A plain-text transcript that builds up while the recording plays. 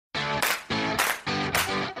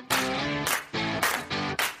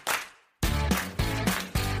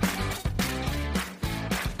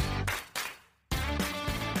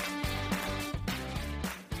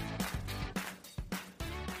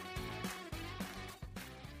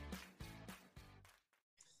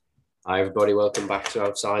Hi, everybody. Welcome back to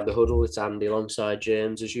Outside the Huddle. It's Andy alongside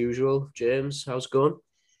James as usual. James, how's it going?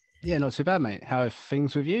 Yeah, not too bad, mate. How are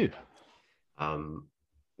things with you? Um,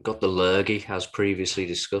 got the lurgy as previously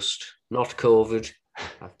discussed. Not COVID.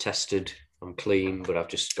 I've tested. I'm clean, but I've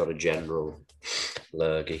just got a general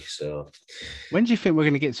lurgy. So When do you think we're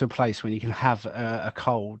going to get to a place when you can have a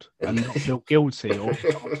cold and not feel guilty or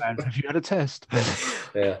start saying, have you had a test?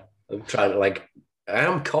 yeah, I'm trying to I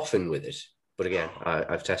am coughing with it, but again,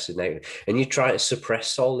 I've tested negative. And you try to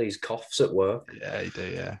suppress all these coughs at work. Yeah, you do,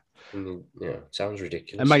 yeah. And, it sounds It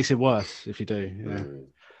ridiculous. makes it worse if you do, yeah. Mm.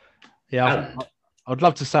 Yeah, And I'd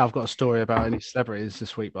love to say I've got a story about any celebrities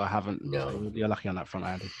this week, but I haven't. So no. you're lucky on that front,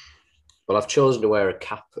 Andy. Well, I've chosen to wear a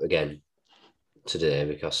cap again today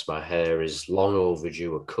because my hair is long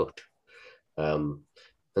overdue a cut. Um,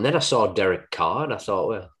 and then I saw Derek Carr and I thought,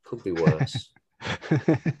 well, could be worse.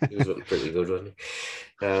 He was looking pretty good, wasn't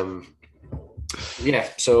he? Yeah,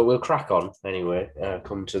 so we'll crack on anyway.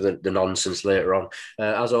 Come to the nonsense later on.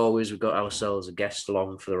 As always, we've got ourselves a guest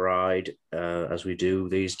along for the ride, as we do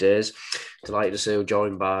these days. Delighted to say we're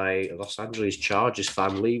joined by Los Angeles Chargers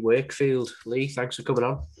fan Lee Wakefield. Lee, thanks for coming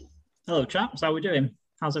on. Hello, chaps. How are we doing?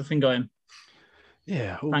 How's everything going?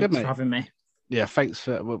 Yeah, all good, Thanks mate. for having me. Yeah, thanks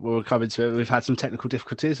for we're coming to it. We've had some technical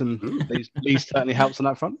difficulties, and Lee certainly helps on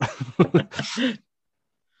that front.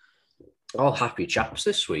 All happy chaps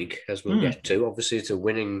this week, as we'll get to. Obviously, it's a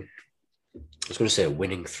winning. I was going to say a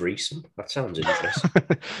winning threesome. That sounds interesting.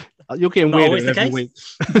 You're getting weirder every week.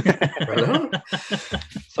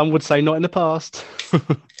 Some would say not in the past.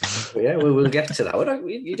 Yeah, we'll get to that.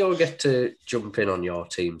 You don't get to jump in on your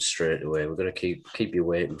team straight away. We're going to keep you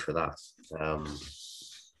waiting for that.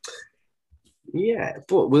 Yeah,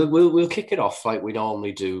 but we'll kick it off like we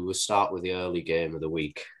normally do. We'll start with the early game of the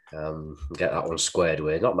week. Get that one squared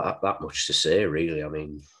away. Not that much to say, really. I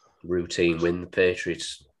mean, routine win. The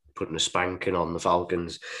Patriots putting a spanking on the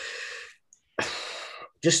Falcons.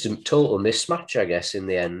 Just a total mismatch, I guess, in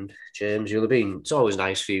the end. James, it's always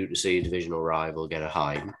nice for you to see a divisional rival get a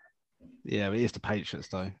high. Yeah, but it's the Patriots,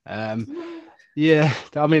 though. Yeah,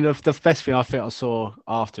 I mean, the best thing I think I saw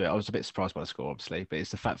after it, I was a bit surprised by the score, obviously, but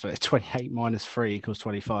it's the fact that it's 28 minus 3 equals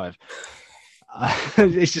 25.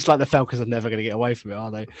 It's just like the Falcons are never going to get away from it,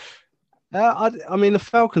 are they? I mean, the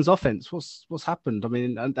Falcons' offense, what's happened? I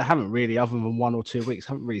mean, they haven't really, other than 1 or 2 weeks,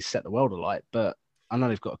 haven't really set the world alight. But I know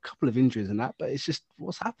they've got a couple of injuries in that, but it's just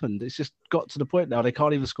what's happened. It's just got to the point now they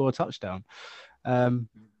can't even score a touchdown.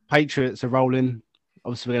 Patriots are rolling.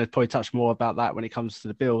 Obviously, we're going to probably touch more about that when it comes to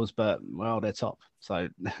the Bills, but, well, they're top. So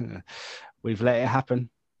we've let it happen.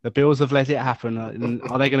 The Bills have let it happen.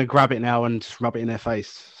 Are they going to grab it now and rub it in their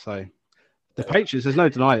face? So the Patriots, there's no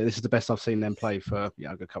denying it. This is the best I've seen them play for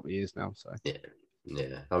a couple of years now. So yeah.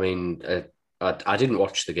 I mean, I didn't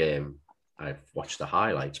watch the game. I've watched the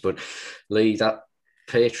highlights. But, Lee, that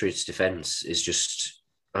Patriots defense is just...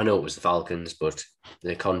 I know it was the Falcons, but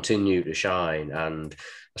they continue to shine. And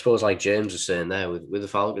I suppose, like James was saying there, with the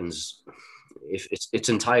Falcons, if it's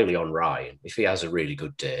entirely on Ryan. If he has a really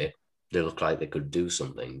good day, they look like they could do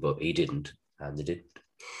something, but he didn't, and they didn't.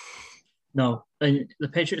 No, and the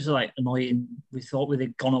Patriots are like annoying. We thought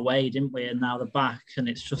we'd gone away, didn't we? And now they're back, and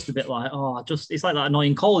it's just a bit like, it's like that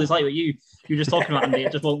annoying cold. It's like what you're just talking about, Andy.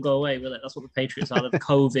 It just won't go away, will it? That's what the Patriots are. The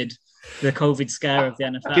COVID scare of the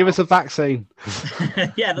NFL. Give us a vaccine.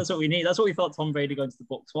 Yeah, that's what we need. That's what we thought Tom Brady going to the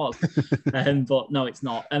Bucs was. But no, it's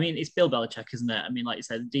not. I mean, it's Bill Belichick, isn't it? I mean, like you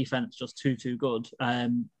said, the defense just too good.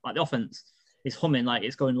 Like the offense is humming, like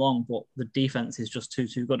it's going long, but the defense is just too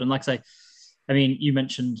good. And like I say, I mean, you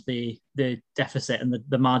mentioned the deficit and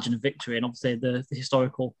the margin of victory, and obviously the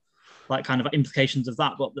historical like kind of implications of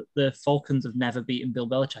that. But the Falcons have never beaten Bill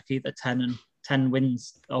Belichick either. 10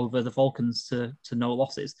 wins over the Falcons to no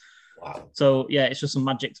losses. Wow. So yeah, it's just some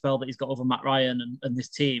magic spell that he's got over Matt Ryan and this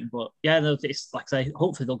team. But yeah, it's like I say,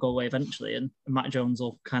 hopefully they'll go away eventually, and Matt Jones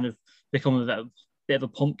will kind of become a bit of a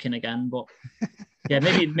pumpkin again. But yeah,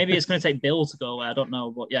 maybe it's going to take Bill to go away. I don't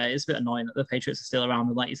know, but yeah, it's a bit annoying that the Patriots are still around.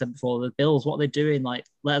 And like you said before, the Bills, what are they doing? Like,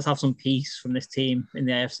 let us have some peace from this team in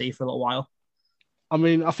the AFC for a little while. I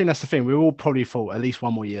mean, I think that's the thing. We all probably thought at least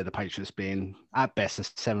one more year the Patriots being at best a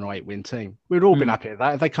 7 or 8 win team. We'd all been happy with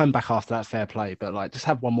that. If they come back after that, fair play. But like, just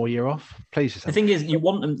have one more year off, please. The thing is, you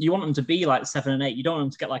want them to be like 7 and 8. You don't want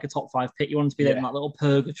them to get like a top 5 pick. You want them to be there in that little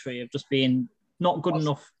purgatory of just being not good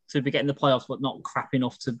enough to be getting the playoffs, but not crap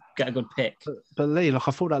enough to get a good pick. But Lee, like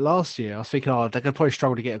I thought that last year, I was thinking, they're going to probably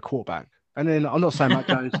struggle to get a quarterback. And then I'm not saying Matt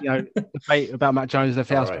Jones, debate about Matt Jones and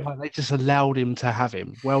everything else, but they just allowed him to have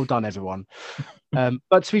him. Well done, everyone.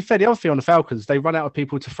 But to be fair, the other thing on the Falcons, they run out of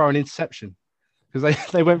people to throw an interception. because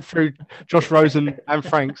they went through Josh Rosen and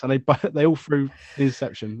Franks, and they all threw the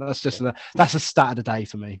interception. That's just that's a stat of the day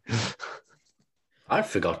for me. I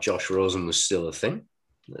forgot Josh Rosen was still a thing.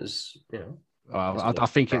 There's, I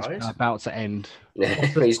think it's about to end.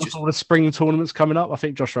 He's all the spring tournaments coming up. I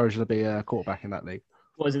think Josh Rosen will be a quarterback in that league.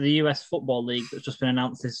 What is it? The US Football League that's just been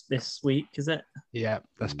announced this week, is it? Yeah,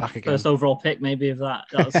 that's back again. First overall pick, maybe, of that.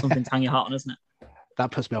 That was something to hang your hat on, isn't it?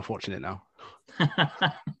 That puts me off watching it now.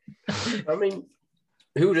 I mean,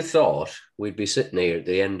 who would have thought we'd be sitting here at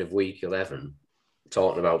the end of week 11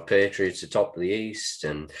 talking about Patriots atop of the East?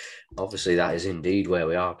 And obviously that is indeed where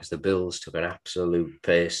we are, because the Bills took an absolute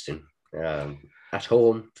pasting at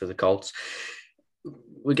home to the Colts.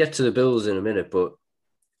 We'll get to the Bills in a minute, but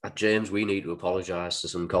James, we need to apologise to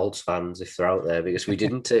some Colts fans if they're out there, because we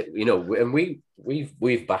didn't take, and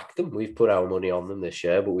we've backed them. We've put our money on them this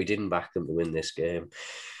year, but we didn't back them to win this game.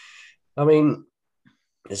 I mean,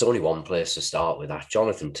 there's only one place to start with that.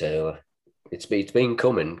 Jonathan Taylor. It's been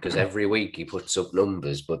coming, because every week he puts up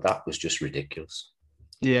numbers, but that was just ridiculous.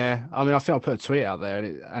 Yeah, I mean, I think I put a tweet out there,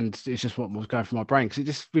 and it's just what was going through my brain,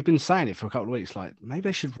 because we've been saying it for a couple of weeks, like maybe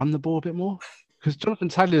they should run the ball a bit more, because Jonathan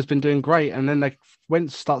Taylor has been doing great, and then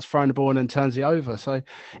starts throwing the ball and then turns it over. So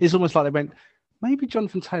it's almost like they went, maybe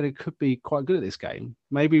Jonathan Taylor could be quite good at this game.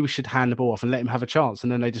 Maybe we should hand the ball off and let him have a chance.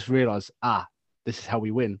 And then they just realise, this is how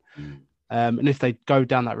we win. And if they go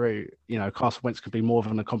down that route, Carson Wentz could be more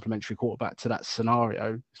of a complementary quarterback to that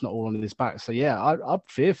scenario. It's not all on his back. So, yeah, I'm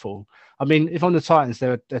fearful. I mean, if on the Titans,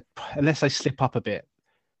 they're unless they slip up a bit,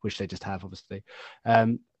 which they just have, obviously,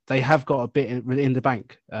 they have got a bit in the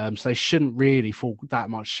bank. So they shouldn't really fall that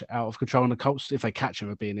much out of control. And the Colts, if they catch them,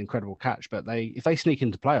 would be an incredible catch. But if they sneak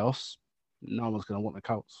into playoffs, no one's going to want the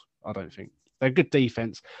Colts, I don't think. They're good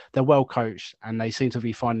defense. They're well coached, and they seem to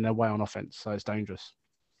be finding their way on offense. So it's dangerous.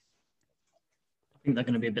 I think they're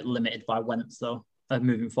going to be a bit limited by Wentz, though,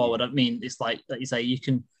 moving forward. I mean, it's like you say, you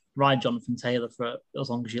can ride Jonathan Taylor for as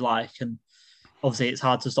long as you like, and obviously it's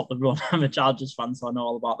hard to stop the run. I'm a Chargers fan, so I know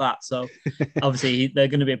all about that. So obviously they're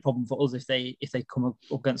going to be a problem for us if they come up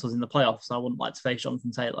against us in the playoffs. I wouldn't like to face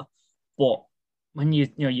Jonathan Taylor, but when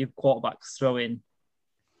your quarterback's throwing,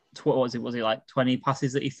 what was it like 20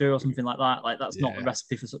 passes that he threw or something like that? Like that's not a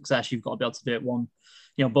recipe for success. You've got to be able to do it one,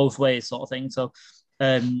 both ways, sort of thing. So.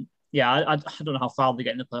 I don't know how far they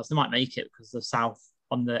get in the playoffs. They might make it because the South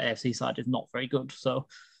on the AFC side is not very good. So,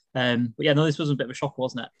 this was a bit of a shock,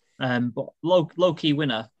 wasn't it? But low key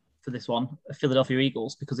winner for this one, Philadelphia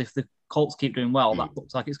Eagles, because if the Colts keep doing well, that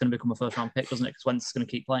looks like it's going to become a first round pick, doesn't it? Because Wentz is going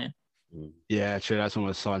to keep playing. Yeah, true. That's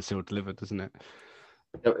almost signed, sealed, delivered, doesn't it?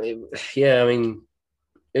 Yeah, I mean,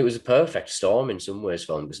 it was a perfect storm in some ways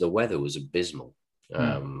for them, because the weather was abysmal,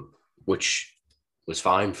 which was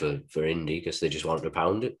fine for Indy, because they just wanted to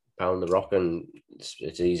pound the rock, and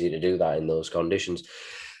it's easy to do that in those conditions.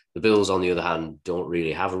 The Bills, on the other hand, don't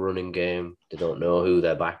really have a running game. They don't know who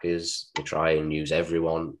their back is. They try and use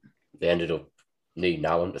everyone. They ended up needing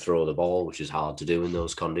Allen to throw the ball, which is hard to do in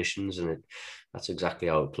those conditions, and that's exactly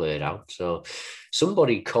how it played out. So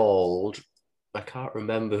somebody called, I can't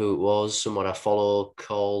remember who it was, someone I follow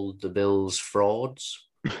called the Bills frauds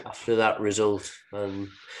after that result, and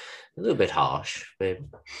a little bit harsh, maybe.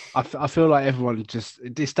 I feel like everyone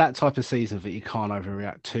it's that type of season that you can't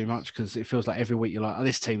overreact too much, because it feels like every week you're like,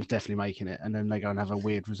 this team's definitely making it, and then they go and have a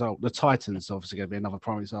weird result. The Titans obviously going to be another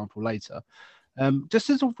prime example later. Just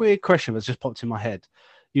as a weird question that's just popped in my head.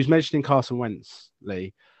 You was mentioning Carson Wentz,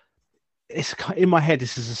 Lee. It's in my head,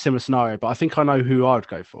 this is a similar scenario, but I think I know who I would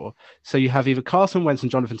go for. So you have either Carson Wentz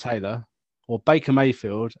and Jonathan Taylor, or Baker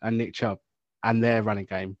Mayfield and Nick Chubb and their running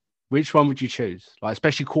game. Which one would you choose? Like,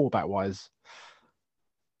 especially quarterback wise?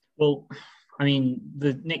 Well, I mean,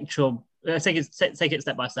 the Nick Chubb, take it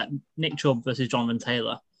step by step. Nick Chubb versus Jonathan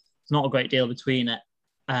Taylor. It's not a great deal between it.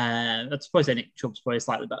 I'd suppose say Nick Chubb's probably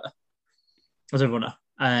slightly better as a runner.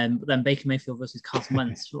 But then Baker Mayfield versus Carson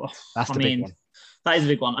Wentz. That's the big one. That is a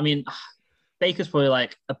big one. I mean, Baker's probably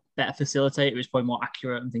like a better facilitator. He's probably more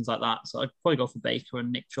accurate and things like that. So I'd probably go for Baker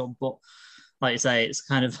and Nick Chubb. But like you say, it's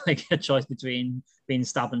kind of like a choice between being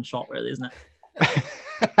stabbed and shot, really, isn't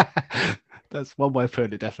it? That's one way of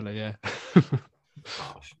putting it, definitely, yeah.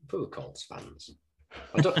 Gosh, poor Colts fans.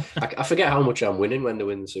 I forget how much I'm winning when they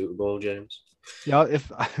win the Super Bowl, James. Yeah,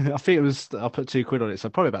 I think it was, I'll put £2 on it, so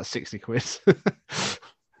probably about 60 quid.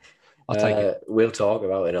 I'll take it. We'll talk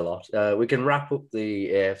about it a lot. We can wrap up the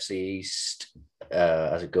AFC East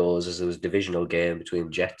as it goes, as there was a divisional game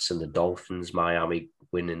between Jets and the Dolphins. Miami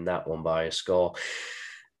winning that one by a score.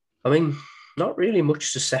 I mean, not really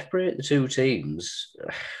much to separate the two teams.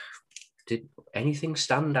 Did anything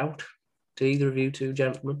stand out to either of you two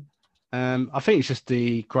gentlemen? I think it's just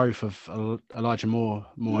the growth of Elijah Moore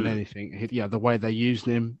more than anything. The way they're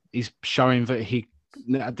using him, he's showing that he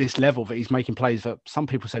at this level that he's making plays that some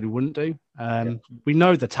people said he wouldn't do. We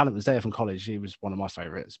know the talent was there from college. He was one of my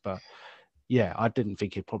favourites, but yeah, I didn't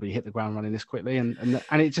think he'd probably hit the ground running this quickly. And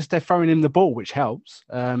it just they're throwing him the ball, which helps.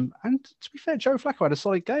 And to be fair, Joe Flacco had a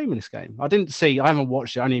solid game in this game. I haven't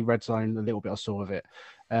watched it, only red zone a little bit I saw of it.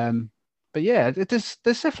 But yeah, there's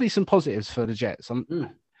definitely some positives for the Jets.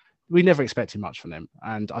 We never expected much from them.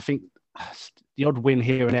 And I think the odd win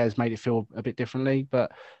here and there has made it feel a bit differently,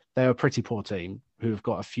 but they're a pretty poor team who've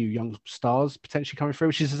got a few young stars potentially coming through,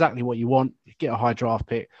 which is exactly what you want. You get a high draft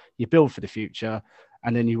pick, you build for the future,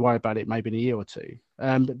 and then you worry about it maybe in a year or two.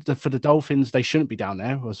 But for the Dolphins, they shouldn't be down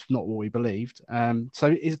there. Was not what we believed. So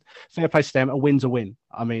it's fair play to them. A win's a win.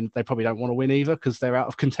 I mean, they probably don't want to win either because they're out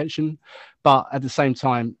of contention. But at the same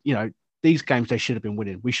time, these games they should have been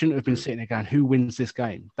winning. We shouldn't have been sitting there going, who wins this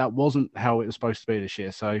game? That wasn't how it was supposed to be this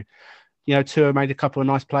year. So, Tua made a couple of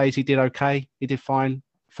nice plays. He did okay. He did fine.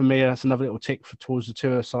 For me, that's another little tick towards the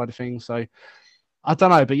Tua side of things. So, I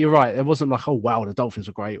don't know, but you're right. It wasn't like, oh, wow, the Dolphins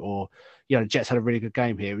were great or, the Jets had a really good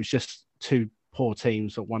game here. It was just two poor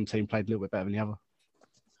teams, but one team played a little bit better than the other.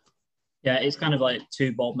 Yeah, it's kind of like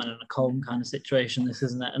two bald men and a comb kind of situation, this,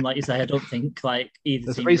 isn't it? And like you say, I don't think like either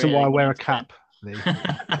There's team a reason really why I wear a cap.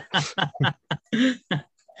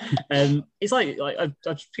 It's like I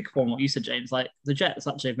just pick up on what you said, James. Like the Jets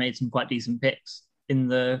actually have made some quite decent picks in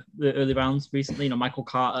the early rounds recently. Michael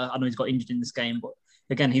Carter, I know he's got injured in this game, but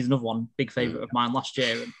again, he's another one, big favourite of mine last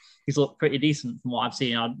year, and he's looked pretty decent from what I've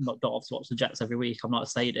seen. I don't obviously watch the Jets every week. I'm not a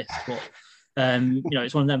sadist, but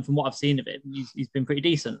it's one of them. From what I've seen of it, he's been pretty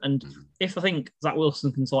decent. And if I think Zach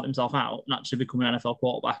Wilson can sort himself out and actually become an NFL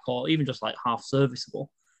quarterback, or even just like half serviceable,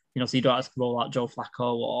 so you don't have to roll out Joe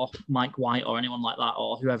Flacco or Mike White or anyone like that,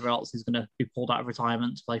 or whoever else is going to be pulled out of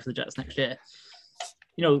retirement to play for the Jets next year.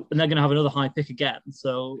 And they're going to have another high pick again.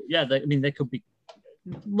 So yeah, they could be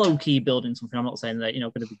low key building something. I'm not saying they're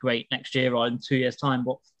going to be great next year or in 2 years' time,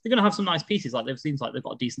 but they're going to have some nice pieces. Like seems like they've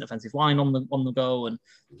got a decent offensive line on the go and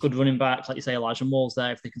good running backs. Like you say, Elijah Moore's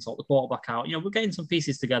there if they can sort the quarterback out. We're getting some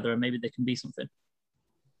pieces together and maybe they can be something.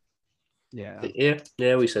 Yeah.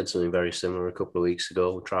 We said something very similar a couple of weeks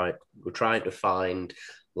ago. We're trying to find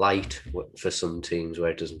light for some teams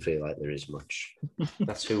where it doesn't feel like there is much.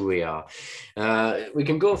 That's who we are. We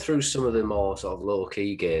can go through some of the more sort of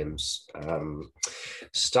low-key games.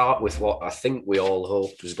 Start with what I think we all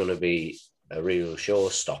hoped was going to be a real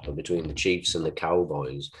showstopper between the Chiefs and the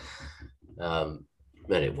Cowboys. And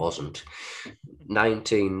it wasn't.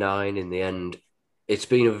 19-9 in the end. It's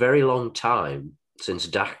been a very long time since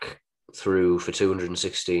Dak threw for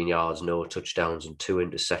 216 yards, no touchdowns and 2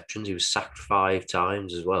 interceptions. He was sacked 5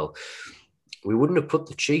 times as well. We wouldn't have put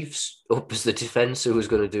the Chiefs up as the defense who was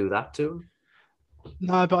going to do that to him.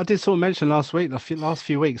 No, but I did sort of mention last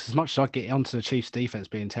few weeks, as much as I get onto the Chiefs defense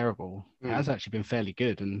being terrible, it has actually been fairly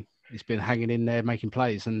good and it's been hanging in there, making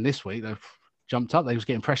plays. And this week they've jumped up. They was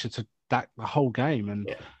getting pressure to Dak the whole game.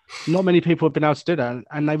 And not many people have been able to do that.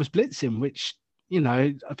 And they was blitzing, which,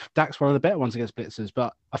 Dak's one of the better ones against blitzers,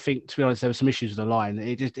 but I think, to be honest, there were some issues with the line.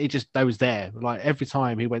 They was there. Like every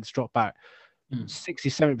time he went to drop back,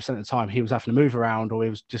 60-70% of the time he was having to move around or he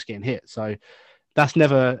was just getting hit. So it doesn't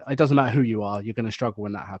matter who you are, you're going to struggle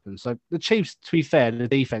when that happens. So the Chiefs, to be fair, the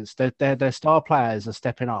defense, their star players are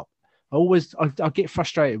stepping up. I get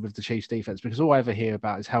frustrated with the Chiefs defense because all I ever hear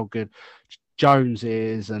about is how good Jones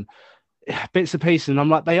is and bits and pieces. And I'm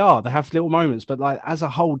like, they have little moments, but like as a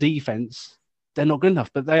whole defense, they're not good enough,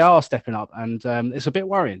 but they are stepping up, and it's a bit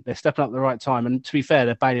worrying. They're stepping up at the right time, and to be fair,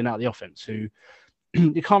 they're bailing out the offense, who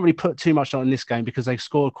you can't really put too much on in this game because they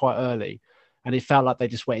scored quite early, and it felt like they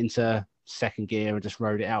just went into second gear and just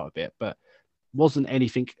rode it out a bit, but wasn't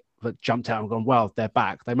anything that jumped out and gone, well, they're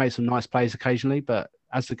back. They made some nice plays occasionally, but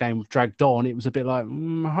as the game dragged on, it was a bit like,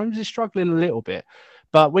 Mahomes is struggling a little bit.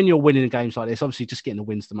 But when you're winning games like this, obviously just getting the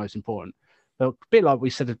win's the most important. A bit like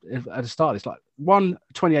we said at the start, it's like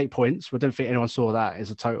 28 points. We don't think anyone saw that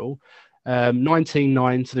as a total.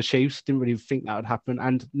 19-9 to the Chiefs. Didn't really think that would happen.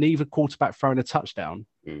 And neither quarterback throwing a touchdown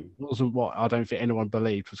wasn't what I don't think anyone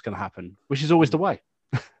believed was going to happen, which is always the way.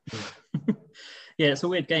 Yeah, it's a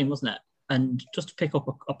weird game, wasn't it? And just to pick up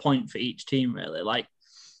a point for each team, really, like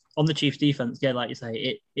on the Chiefs defense, yeah, like you say,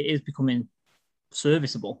 it is becoming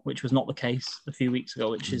serviceable, which was not the case a few weeks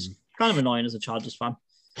ago, which is kind of annoying as a Chargers fan.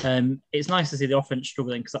 It's nice to see the offense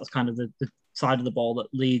struggling because that's kind of the side of the ball that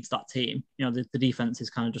leads that team. You know, the defense is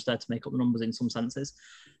kind of just there to make up the numbers in some senses,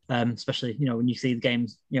 especially, you know, when you see the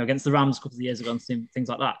games, you know, against the Rams a couple of years ago and things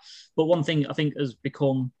like that. But one thing I think has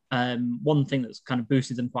become one thing that's kind of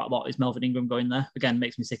boosted them quite a lot is Melvin Ingram going there. Again,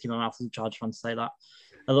 makes me sick in my mouth as a Charger fan to say that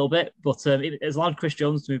a little bit, but it has allowed Chris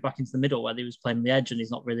Jones to move back into the middle where he was playing on the edge and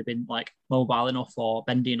he's not really been like mobile enough or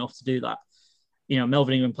bendy enough to do that. You know,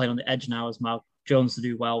 Melvin Ingram playing on the edge now has allowed Jones to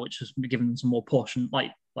do well, which has given them some more push. And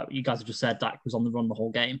like you guys have just said, Dak was on the run the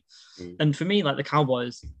whole game. And for me, like the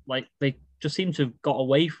Cowboys, like they just seem to have got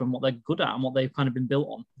away from what they're good at and what they've kind of been built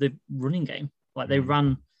on, the running game. Like they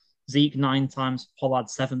ran Zeke 9 times, Pollard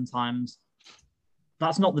 7 times.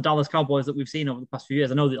 That's not the Dallas Cowboys that we've seen over the past few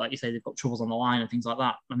years. I know that, like you say, they've got troubles on the line and things like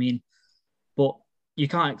that. I mean, but you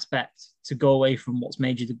can't expect to go away from what's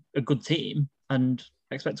made you a good team and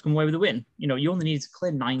expect to come away with a win. You know, you only need to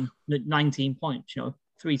clear 19 points, you know,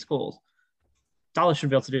 3 scores. Dallas should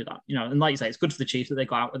be able to do that, you know. And like you say, it's good for the Chiefs that they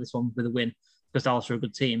got out with this one with a win because Dallas are a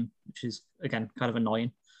good team, which is, again, kind of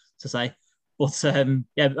annoying to say. But,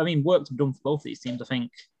 yeah, I mean, work to be done for both these teams, I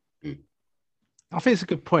think. I think it's a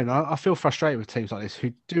good point. I feel frustrated with teams like this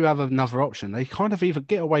who do have another option. They kind of either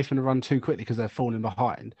get away from the run too quickly because they're falling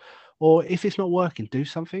behind, or if it's not working, do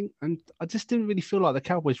something. And I just didn't really feel like the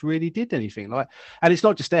Cowboys really did anything. And it's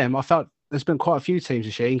not just them. I felt there's been quite a few teams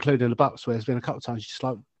this year, including the Bucs, where there's been a couple of times just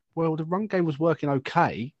like, well, the run game was working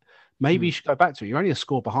okay. Maybe you should go back to it. You're only a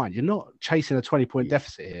score behind. You're not chasing a 20-point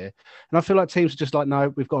deficit here. And I feel like teams are just like, no,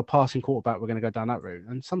 we've got a passing quarterback. We're going to go down that route.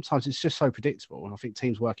 And sometimes it's just so predictable. And I think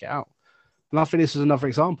teams work it out. And I think this is another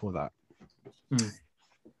example of that.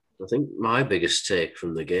 I think my biggest take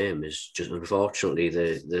from the game is just, unfortunately,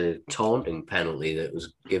 the taunting penalty that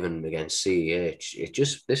was given against CEH. It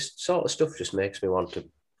just, this sort of stuff just makes me want to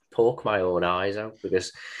poke my own eyes out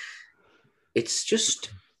because it's just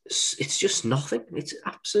nothing. It's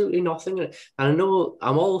absolutely nothing. And I know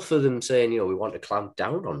I'm all for them saying, you know, we want to clamp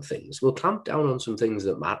down on things. We'll clamp down on some things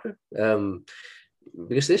that matter.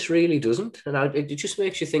 Because this really doesn't. And it just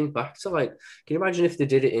makes you think back to, like, can you imagine if they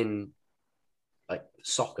did it in, like,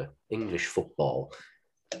 soccer, English football,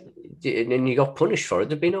 and you got punished for it?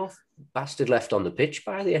 There'd be no bastard left on the pitch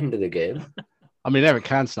by the end of the game. I mean, Eric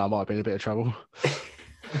Cantona might have been in a bit of trouble.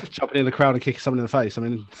 Jumping in the crowd and kicking someone in the face. I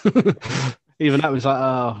mean, even that was like,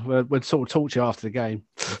 oh, we'd sort of talk to you after the game.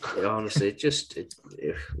 Honestly,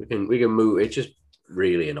 we can move. It just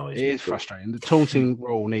really annoys me. It is frustrating. The taunting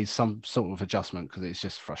rule needs some sort of adjustment because it's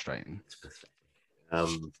just frustrating.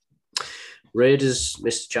 Raiders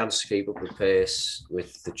missed a chance to keep up the pace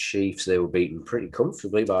with the Chiefs. They were beaten pretty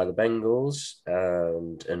comfortably by the Bengals.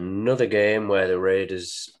 And another game where the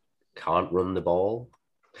Raiders can't run the ball.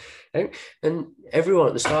 And everyone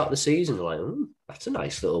at the start of the season were like, that's a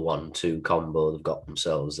nice little 1-2 combo they've got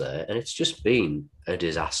themselves there. And it's just been a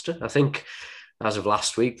disaster. I think as of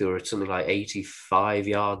last week, they were at something like 85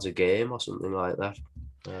 yards a game or something like that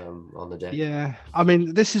on the day. Yeah. I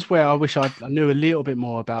mean, this is where I wish I knew a little bit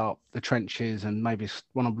more about the trenches, and maybe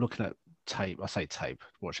when I'm looking at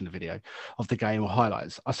watching the video of the game or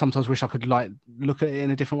highlights, I sometimes wish I could look at it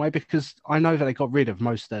in a different way, because I know that they got rid of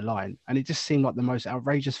most of their line and it just seemed like the most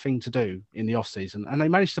outrageous thing to do in the offseason, and they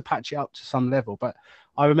managed to patch it up to some level. But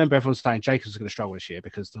I remember everyone saying Jacobs is going to struggle this year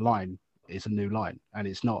because the line is a new line and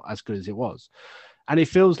it's not as good as it was. And it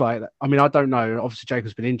feels like, I mean, I don't know. Obviously,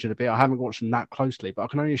 Jacob's been injured a bit. I haven't watched them that closely, but I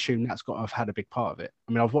can only assume that's got to have had a big part of it.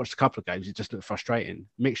 I mean, I've watched a couple of games. It just looked frustrating.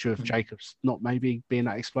 Mixture of Jacobs not maybe being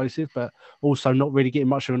that explosive, but also not really getting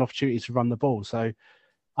much of an opportunity to run the ball. So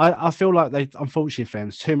I feel like they, unfortunately,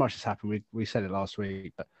 fans, too much has happened. We said it last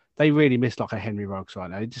week, but they really missed like a Henry Ruggs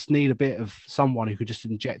right now. They just need a bit of someone who could just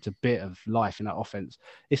inject a bit of life in that offense.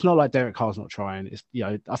 It's not like Derek Carr's not trying. It's, you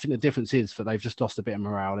know, I think the difference is that they've just lost a bit of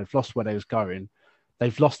morale. They've lost where they was going.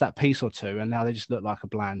 They've lost that piece or two, and now they just look like a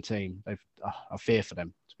bland team. I fear for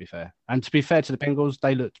them, to be fair. And to be fair to the Bengals,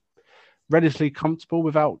 they looked relatively comfortable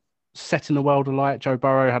without setting the world alight. Joe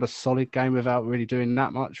Burrow had a solid game without really doing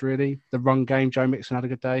that much, really. The run game, Joe Mixon had a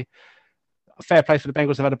good day. Fair play for the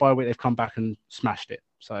Bengals. They've had a bye week. They've come back and smashed it.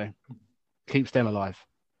 So keeps them alive.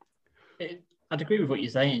 I'd agree with what you're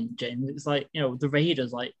saying, James. It's like, you know, the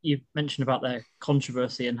Raiders, like you mentioned about their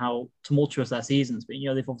controversy and how tumultuous their season's been. You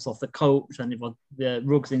know, they've obviously lost the coach and they've had the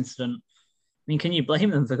Ruggs incident. I mean, can you blame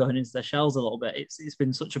them for going into their shells a little bit? It's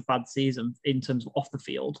been such a bad season in terms of off the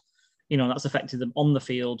field. You know, that's affected them on the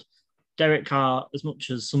field. Derek Carr, as much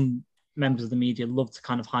as some members of the media love to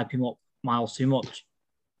kind of hype him up miles too much,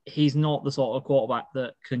 he's not the sort of quarterback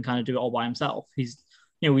that can kind of do it all by himself. He's,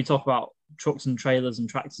 you know, we talk about trucks and trailers and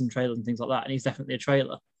tractors and trailers and things like that, and he's definitely a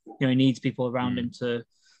trailer. You know, he needs people around him to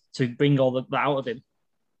bring all that out of him.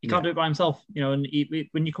 He can't do it by himself, and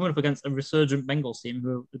when you're coming up against a resurgent Bengals team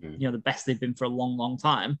who, the best they've been for a long, long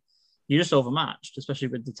time, you're just overmatched, especially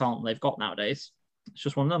with the talent they've got nowadays. It's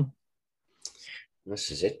just one of them. This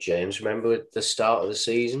is it, James. Remember at the start of the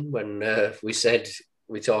season when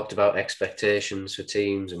we talked about expectations for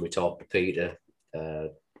teams, and we talked to Peter,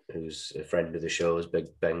 who's a friend of the show, is a big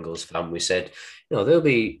Bengals fan. We said, there'll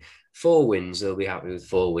be 4 wins. They'll be happy with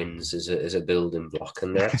 4 wins as a building block,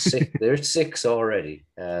 and they're at 6. They're at 6 already,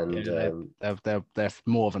 and they're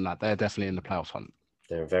more than that. They're definitely in the playoff hunt.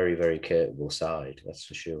 They're a very, very capable side, that's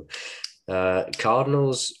for sure.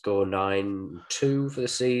 Cardinals go 9-2 for the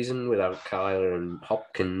season without Kyler and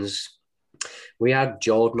Hopkins. We had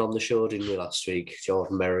Jordan on the show, didn't we, last week?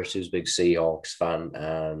 Jordan Merritt, who's a big Seahawks fan,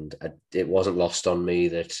 and it wasn't lost on me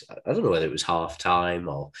that, I don't know whether it was half time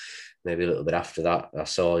or maybe a little bit after that, I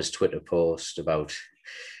saw his Twitter post about,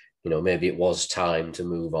 maybe it was time to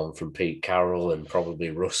move on from Pete Carroll and probably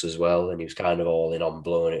Russ as well, and he was kind of all in on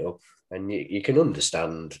blowing it up. And you can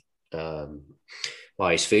understand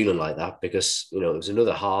why he's feeling like that, because, it was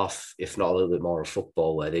another half, if not a little bit more of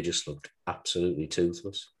football, where they just looked absolutely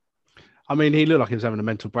toothless. I mean, he looked like he was having a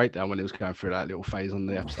mental breakdown when he was going through that little phase on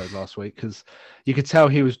the episode last week, because you could tell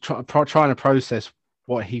he was trying to process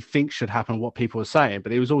what he thinks should happen, what people were saying,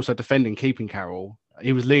 but he was also defending keeping Carroll.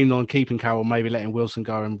 He was leaning on keeping Carroll, maybe letting Wilson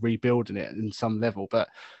go and rebuilding it in some level, but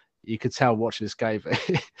you could tell watching this game,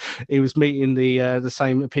 he was meeting the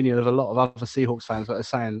same opinion of a lot of other Seahawks fans that are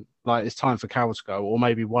saying, like, it's time for Carroll to go, or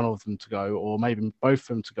maybe one of them to go, or maybe both of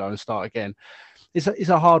them to go and start again. It's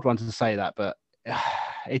a hard one to say that, but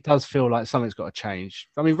it does feel like something's got to change.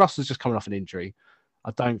 I mean, Russell's just coming off an injury.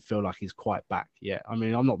 I don't feel like he's quite back yet. I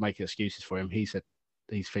mean, I'm not making excuses for him. He said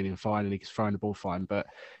he's feeling fine and he's throwing the ball fine, but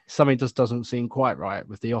something just doesn't seem quite right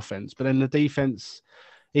with the offense. But then the defense,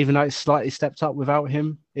 even though it's slightly stepped up without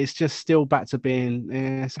him, it's just still back to being,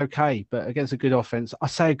 it's okay. But against a good offense, I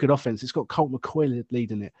say a good offense, it's got Colt McCoy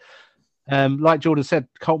leading it. Like Jordan said,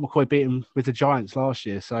 Colt McCoy beat him with the Giants last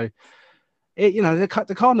year. So, the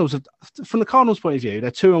Cardinals, from the Cardinals' point of view,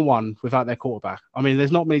 they're 2-1 without their quarterback. I mean,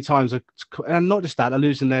 there's not many times, and not just that, they're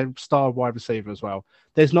losing their star wide receiver as well.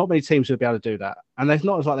 There's not many teams who'll be able to do that. And it's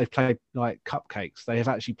not as like they've played like cupcakes. They have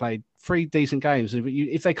actually played 3 decent games.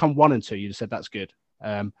 If they come 1-2, you'd have said that's good.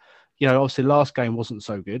 Obviously last game wasn't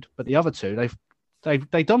so good, but the other 2,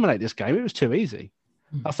 they dominate this game. It was too easy.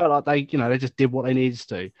 I felt like they just did what they needed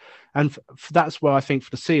to do. And that's where I think for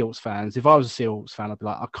the Seahawks fans, if I was a Seahawks fan, I'd be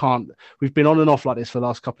like, we've been on and off like this for the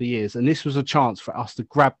last couple of years. And this was a chance for us to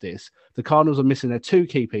grab this. The Cardinals are missing their 2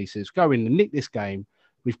 key pieces. Go in and nick this game.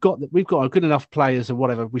 We've got a good enough players or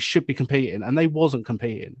whatever. We should be competing. And they wasn't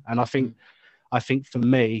competing. And I think for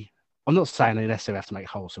me, I'm not saying they necessarily have to make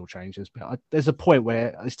wholesale changes, but there's a point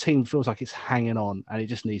where this team feels like it's hanging on and it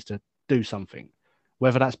just needs to do something,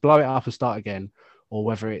 whether that's blow it up and start again, or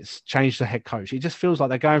whether it's change the head coach. It just feels like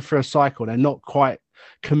they're going through a cycle. They're not quite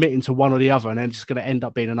committing to one or the other, and they're just going to end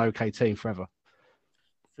up being an okay team forever.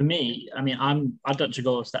 For me, I mean, I'd like to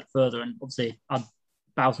go a step further, and obviously I'd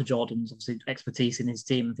bow to Jordan's obviously expertise in his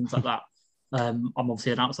team and things like that. I'm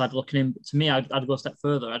obviously an outsider looking in, but to me, I'd go a step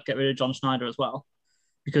further. I'd get rid of John Schneider as well,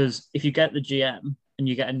 because if you get the GM and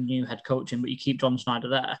you get a new head coach in, but you keep John Schneider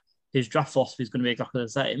there, his draft philosophy is going to be exactly the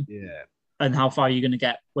same. Yeah. And how far are you going to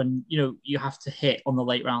get when, you have to hit on the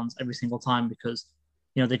late rounds every single time because,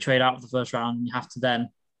 they trade out of the first round and you have to then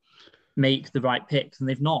make the right picks. And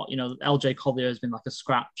they've not, LJ Collier has been like a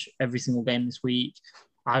scratch every single game this week.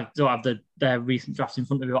 I don't have their recent drafts in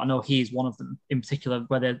front of me, but I know he's one of them in particular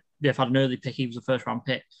where they've had an early pick. He was a first round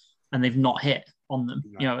pick and they've not hit on them,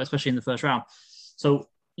 especially in the first round. So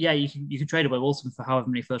yeah, you can trade away Wilson for however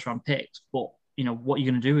many first round picks, but what are you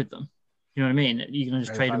going to do with them? You know what I mean? You're going to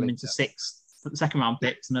just trade them into 6 second round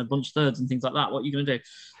picks and a bunch of thirds and things like that. What are you going to do?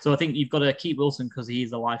 So I think you've got to keep Wilson because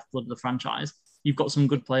he's the lifeblood of the franchise. You've got some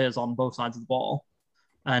good players on both sides of the ball,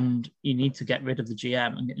 and you need to get rid of the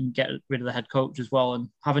GM and get rid of the head coach as well and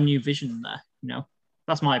have a new vision in there.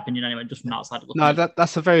 That's my opinion anyway, just from outside of looking. No,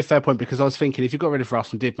 that's a very fair point, because I was thinking if you got rid of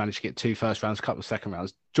Russ and did manage to get 2 first rounds, a couple of second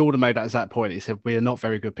rounds, Jordan made that at that point. He said, we are not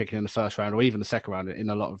very good picking in the first round or even the second round in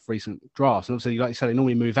a lot of recent drafts. And obviously, like you said, they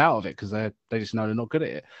normally move out of it because they just know they're not good at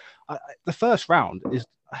it. The first round is,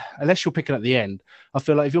 unless you're picking at the end, I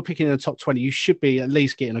feel like if you're picking in the top 20, you should be at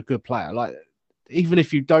least getting a good player. Like, even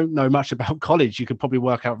if you don't know much about college, you could probably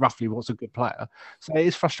work out roughly what's a good player. So it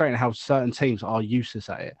is frustrating how certain teams are useless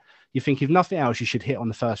at it. You think if nothing else, you should hit on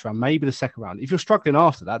the first round, maybe the second round. If you're struggling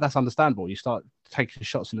after that, that's understandable. You start taking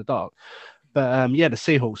shots in the dark. But the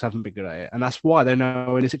Seahawks haven't been good at it. And that's why they're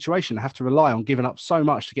now in a situation they have to rely on giving up so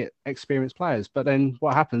much to get experienced players. But then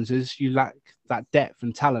what happens is you lack that depth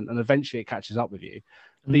and talent, and eventually it catches up with you.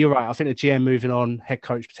 But you're right. I think the GM moving on, head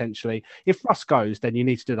coach potentially. If Russ goes, then you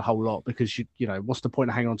need to do the whole lot because you know what's the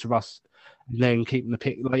point of hanging on to Russ and then keeping the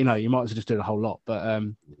pick? Like, you know, you might as well just do the whole lot. But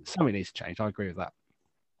something needs to change. I agree with that.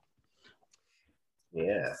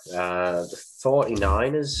 Yeah, the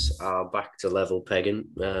 49ers are back to level pegging,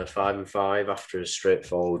 5-5 after a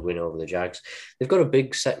straightforward win over the Jags. They've got a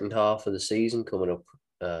big second half of the season coming up.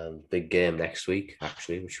 Big game next week,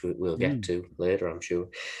 actually, which we'll get to later, I'm sure.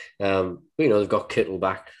 But, you know, they've got Kittle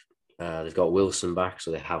back, they've got Wilson back,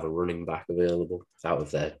 so they have a running back available out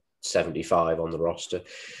of their 75 on the roster.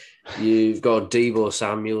 You've got Deebo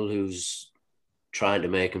Samuel, who's trying to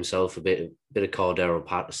make himself a bit of Cordero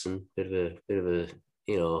Patterson, bit of a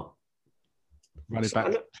you know, running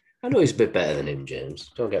back. I know he's a bit better than him,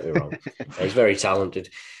 James. Don't get me wrong. He's very talented,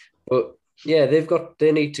 but yeah,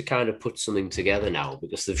 they need to kind of put something together now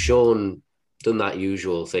because they've done that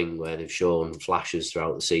usual thing where they've shown flashes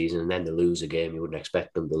throughout the season and then they lose a game you wouldn't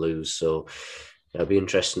expect them to lose. So it'll be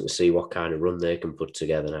interesting to see what kind of run they can put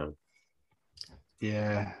together now.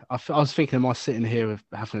 Yeah, I was thinking, am I sitting here with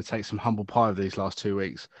having to take some humble pie of these last 2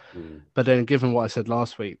 weeks? But then, given what I said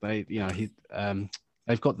last week, they've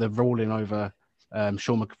got the ruling over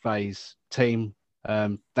Sean McVay's team.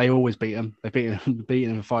 They always beat them. They've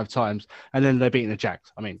beaten them 5 times, and then they're beating the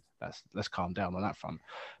Jags. I mean, let's calm down on that front.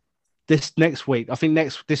 This next week, I think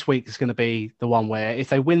this week is going to be the one where if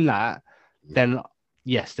they win that, then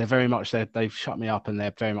yes, they're very much there. They've shut me up, and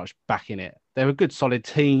they're very much back in it. They're a good, solid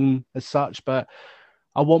team as such, but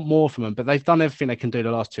I want more from them. But they've done everything they can do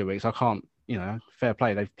the last 2 weeks. I can't, fair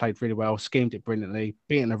play. They've played really well, schemed it brilliantly.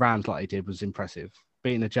 Beating the Rams like they did was impressive.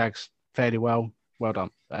 Beating the Jags fairly well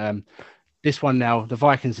done. This one now, the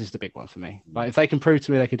Vikings is the big one for me. Like if they can prove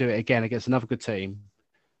to me they can do it again against another good team,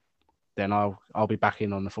 then I'll be back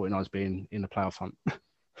in on the 49ers being in the playoff hunt.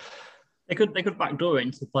 They could backdoor it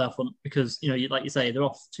into the playoff hunt because, like you say, they're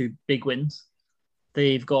off 2 big wins.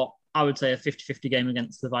 They've got, I would say, a 50-50 game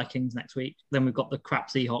against the Vikings next week. Then we've got the crap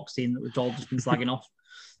Seahawks team that we've all just been slagging off.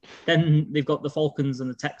 Then they've got the Falcons and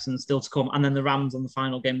the Texans still to come. And then the Rams on the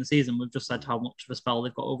final game of the season. We've just said how much of a spell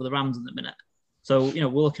they've got over the Rams in the minute. So, we're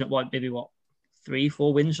looking at maybe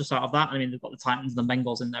 3-4 wins just out of that. I mean, they've got the Titans and the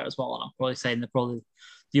Bengals in there as well. And I'm probably saying they're probably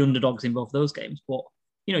the underdogs in both those games. But,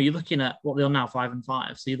 you're looking at what they're now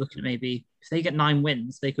 5-5. So you're looking at maybe if they get 9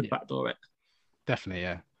 wins, they could backdoor it. Definitely,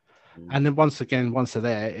 yeah. And then once they're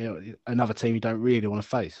there, another team you don't really want to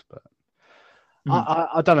face. But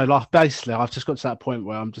I don't know. Like basically, I've just got to that point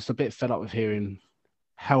where I'm just a bit fed up with hearing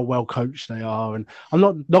how well coached they are, and I'm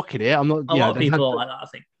not knocking it. I'm not. A lot of people are like that, I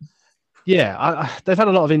think. Yeah, they've had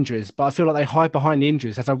a lot of injuries, but I feel like they hide behind the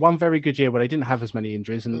injuries. They've had one very good year where they didn't have as many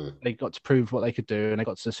injuries, and they got to prove what they could do, and they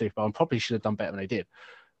got to the Super Bowl, and probably should have done better than they did.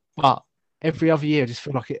 But every other year, I just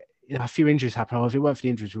feel like a few injuries happen. Oh, if it weren't for the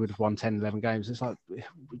injuries, we would have won 10, 11 games. It's like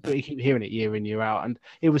you keep hearing it year in, year out. And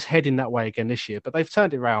it was heading that way again this year. But they've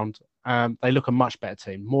turned it around. They look a much better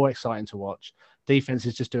team, more exciting to watch. Defense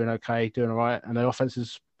is just doing okay, doing all right. And the offense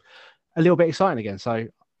is a little bit exciting again. So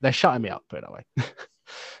they're shutting me up, put it that way.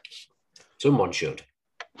 Someone should.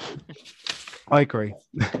 I agree.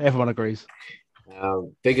 Everyone agrees.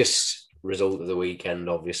 Biggest result of the weekend,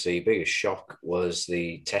 obviously, biggest shock was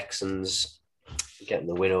the Texans getting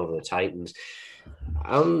the win over the Titans.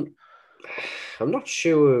 I'm not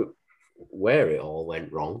sure where it all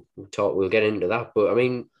went wrong. We'll get into that, but I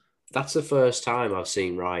mean, that's the first time I've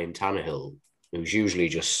seen Ryan Tannehill, who's usually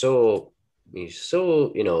just he's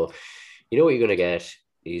so you know what you're gonna get.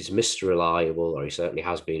 He's Mr. Reliable, or he certainly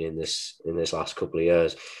has been in this last couple of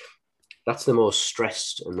years. That's the most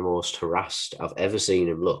stressed and the most harassed I've ever seen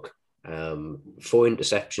him look. 4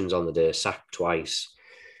 interceptions on the day, sacked twice.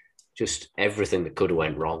 Just everything that could have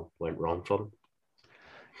went wrong for him.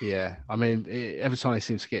 Yeah, I mean, every time he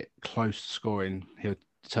seems to get close to scoring, he'll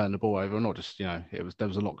turn the ball over. Not just, there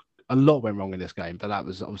was a lot went wrong in this game, but that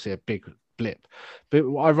was obviously a big blip. But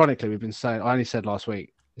ironically, we've been saying, I only said last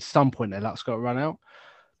week, at some point their luck's got to run out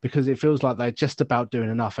because it feels like they're just about doing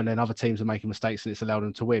enough, and then other teams are making mistakes, and it's allowed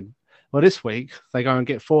them to win. Well, this week they go and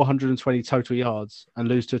get 420 total yards and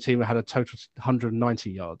lose to a team that had a total 190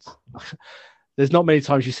 yards. There's not many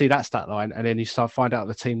times you see that stat line, and then you find out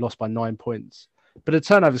the team lost by 9 points. But the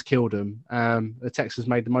turnovers killed them. The Texans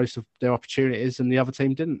made the most of their opportunities, and the other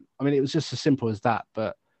team didn't. I mean, it was just as simple as that.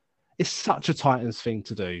 But it's such a Titans thing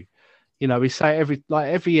to do. We say every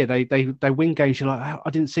year they win games. You're like, I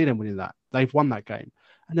didn't see them winning that. They've won that game,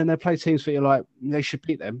 and then they play teams that you're like, they should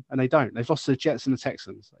beat them, and they don't. They've lost to the Jets and the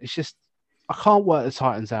Texans. It's just I can't work the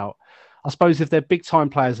Titans out. I suppose if they're big time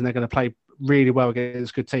players and they're going to play really well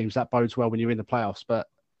against good teams, that bodes well when you're in the playoffs. But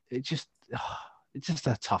it just it's just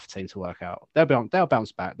a tough team to work out. They'll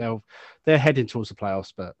bounce back. They're heading towards the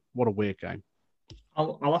playoffs, but what a weird game.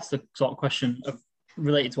 I'll ask the sort of question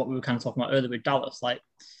related to what we were kind of talking about earlier with Dallas. Like,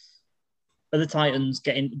 are the Titans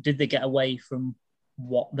did they get away from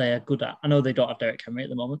what they're good at? I know they don't have Derrick Henry at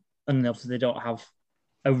the moment, and obviously they don't have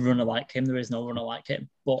a runner like him. There is no runner like him.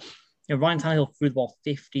 But Ryan Tannehill threw the ball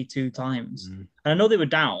 52 times. And I know they were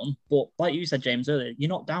down, but like you said, James, earlier, you're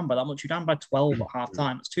not down by that much. You're down by 12 at half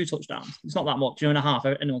time. It's 2 touchdowns. It's not that much. In a half,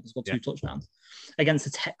 anyone can score 2 touchdowns. Against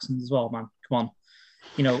the Texans as well, man. Come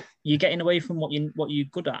on. You're getting away from what you're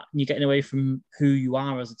good at, and you're getting away from who you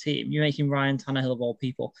are as a team. You're making Ryan Tannehill of all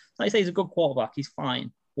people. Like I say, he's a good quarterback. He's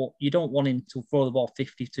fine, but you don't want him to throw the ball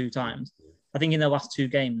 52 times. I think in their last 2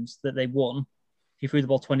 games that they won, he threw the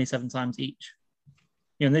ball 27 times each.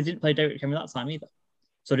 And they didn't play Derrick Henry that time either.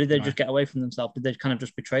 So did they just get away from themselves? Did they kind of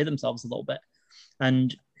just betray themselves a little bit?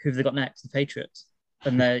 And who have they got next? The Patriots.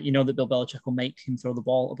 And that Bill Belichick will make him throw the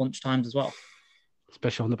ball a bunch of times as well.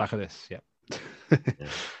 Especially on the back of this, yeah.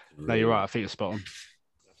 No, you're right. I think you're spot on.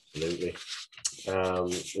 Absolutely.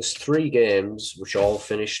 There's 3 games which all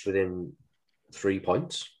finished within 3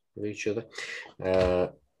 points of each other.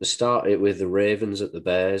 They started with the Ravens at the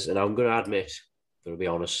Bears, and I'm going to admit, to be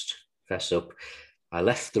honest, fess up, I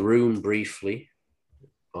left the room briefly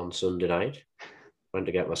on Sunday night, went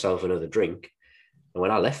to get myself another drink, and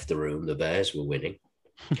when I left the room, the Bears were winning.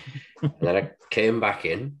 And then I came back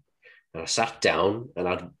in, and I sat down, and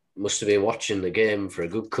I must have been watching the game for a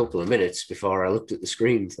good couple of minutes before I looked at the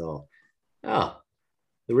screen and thought,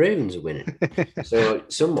 the Ravens are winning. So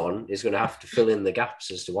someone is going to have to fill in the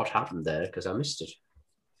gaps as to what happened there, because I missed it.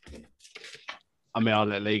 I mean, I'll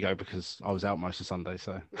let Lee go because I was out most of Sunday.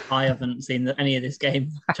 So I haven't seen any of this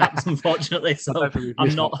game, chaps, unfortunately. So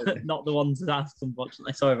I'm not the one to ask,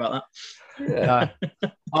 unfortunately. Sorry about that.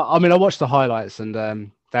 Yeah. I mean, I watched the highlights, and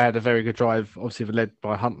they had a very good drive, obviously led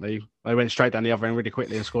by Huntley. They went straight down the other end really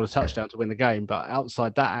quickly and scored a touchdown to win the game. But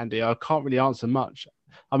outside that, Andy, I can't really answer much.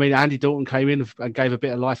 I mean, Andy Dalton came in and gave a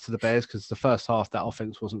bit of life to the Bears because the first half, that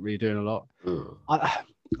offense wasn't really doing a lot.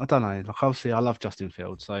 I don't know. Like, obviously, I love Justin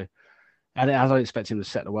Fields, so... And I don't expect him to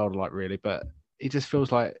set the world alight, really, but it just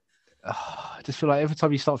feels like, I just feel like every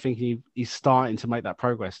time you start thinking he's starting to make that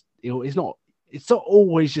progress, it's not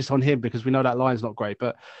always just on him because we know that line's not great,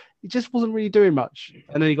 but he just wasn't really doing much.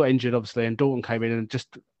 And then he got injured, obviously, and Dalton came in and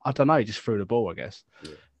just, I don't know, he just threw the ball, I guess.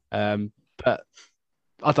 Yeah. But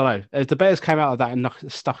I don't know. If the Bears came out of that and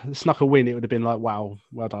snuck a win, it would have been like, wow,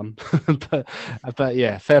 well done. but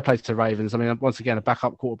yeah, fair play to the Ravens. I mean, once again, a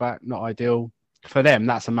backup quarterback, not ideal. For them,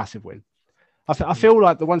 that's a massive win. I feel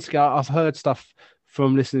like once again, I've heard stuff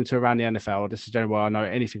from listening to around the NFL. This is generally why I know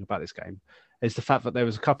anything about this game. Is the fact that there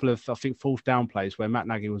was a couple of, I think, 4th down plays where Matt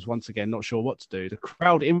Nagy was once again not sure what to do. The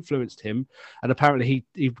crowd influenced him, and apparently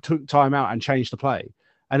he took time out and changed the play.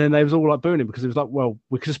 And then they was all like booing him because it was like, well,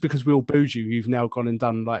 just because we all booed you, you've now gone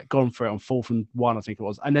for it on 4th and 1, I think it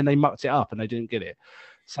was. And then they mucked it up and they didn't get it.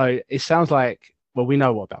 So it sounds like, well, we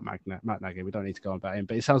know what about Matt Nagy. We don't need to go on about him,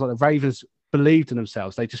 but it sounds like the Ravens believed in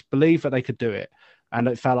themselves. They just believed that they could do it, and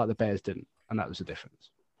it felt like the Bears didn't, and that was the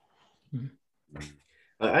difference.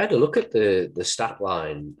 I had a look at the stat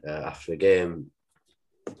line after the game.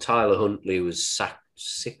 Tyler Huntley was sacked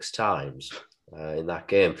 6 times in that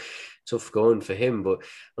game. Tough going for him, but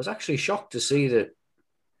I was actually shocked to see that,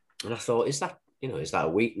 and I thought, is that a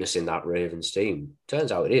weakness in that Ravens team?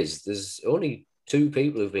 Turns out it is. There's only 2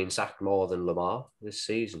 people who've been sacked more than Lamar this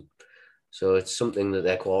season. So it's something that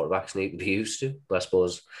their quarterbacks need to be used to. But I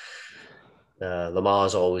suppose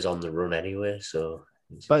Lamar's always on the run anyway. So,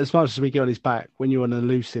 but as much as we get on his back, when you're an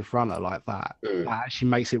elusive runner like that, that actually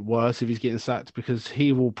makes it worse if he's getting sacked because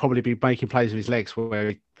he will probably be making plays with his legs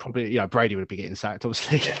where probably, Brady would be getting sacked,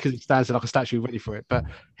 obviously, because he stands there like a statue ready for it. But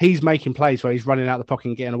he's making plays where he's running out the pocket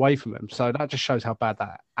and getting away from him. So that just shows how bad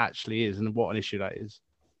that actually is and what an issue that is.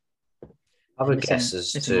 I have a guess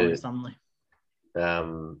as to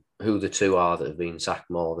who the 2 are that have been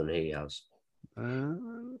sacked more than he has. I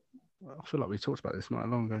feel like we talked about this not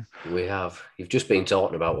long ago. We have. You've just been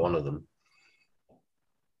talking about one of them.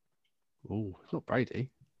 Oh, it's not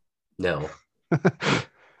Brady. No.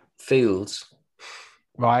 Fields.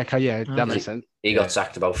 Right, okay, yeah, that makes sense. He got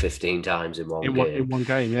sacked about 15 times in one game. In one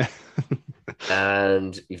game, yeah.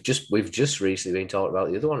 And we've just recently been talking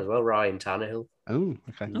about the other one as well, Ryan Tannehill. Oh,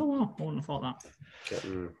 okay. Oh, wow. I wouldn't have thought that.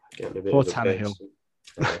 Getting a bit Poor of a Tannehill.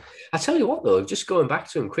 I tell you what, though, just going back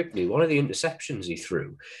to him quickly, one of the interceptions he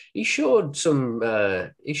threw, he showed some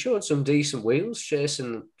decent wheels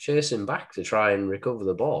chasing back to try and recover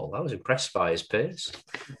the ball. I was impressed by his pace.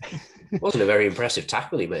 It wasn't a very impressive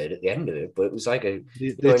tackle he made at the end of it, but it was like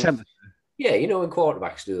the attempt. Yeah, you know when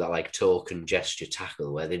quarterbacks do that like token gesture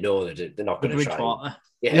tackle where they know that they're not The going to try. Bridgewater.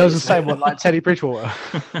 Yeah, I was the same one, like Teddy Bridgewater.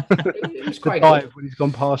 It was The quite dive good. when he's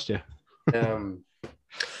gone past you.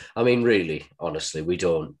 I mean, really, honestly, we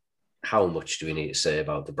don't. How much do we need to say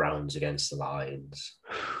about the Browns against the Lions?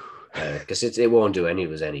 Because it won't do any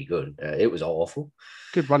of us any good. It was awful.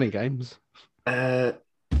 Good running games. I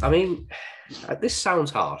mean, this sounds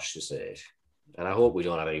harsh to say it, and I hope we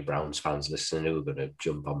don't have any Browns fans listening who are going to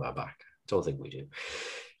jump on my back. I don't think we do.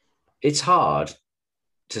 It's hard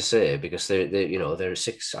to say because they're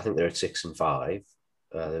 6. I think they're at 6-5.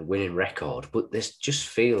 They're winning record, but they just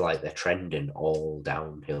feel like they're trending all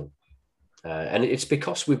downhill. And it's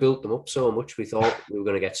because we built them up so much. We thought we were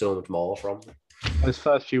going to get so much more from them. Those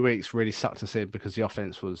first few weeks really sucked to see because the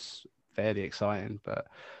offense was fairly exciting. But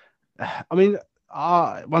I mean,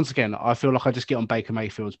 once again, I feel like I just get on Baker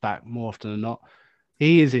Mayfield's back more often than not.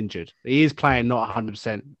 He is injured. He is playing not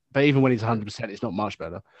 100%, but even when he's 100%, it's not much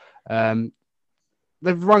better.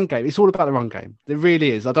 The run game, it's all about the run game. It really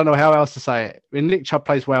is. I don't know how else to say it. When Nick Chubb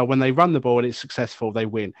plays well, when they run the ball and it's successful, they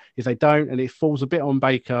win. If they don't and it falls a bit on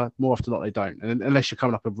Baker, more often than not, they don't. And unless you're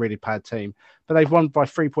coming up a really bad team. But they've won by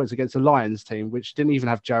 3 points against the Lions team, which didn't even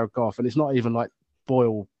have Jared Goff. And it's not even like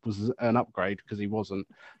Boyle was an upgrade because he wasn't.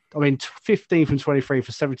 I mean, 15 from 23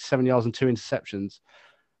 for 77 yards and 2 interceptions.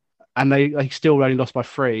 And they still only lost by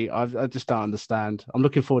 3. I just don't understand. I'm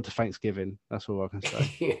looking forward to Thanksgiving. That's all I can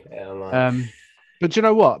say. Yeah, man. But do you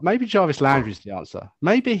know what? Maybe Jarvis Landry's the answer.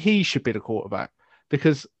 Maybe he should be the quarterback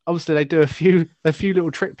because obviously they do a few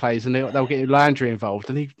little trick plays and they'll get Landry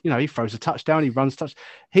involved and he throws a touchdown, he runs touch.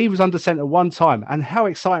 He was under center one time, and how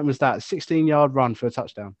exciting was that? 16-yard run for a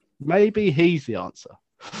touchdown. Maybe he's the answer.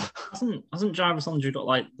 Hasn't Jarvis Landry got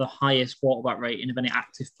like the highest quarterback rating of any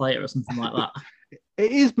active player or something like that?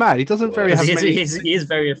 It is mad. He doesn't very have many... He is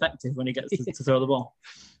very effective when he gets to throw the ball.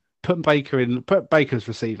 Put Baker's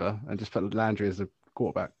receiver and just put Landry as a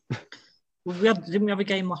quarterback. Well, didn't we have a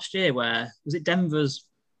game last year where was it Denver's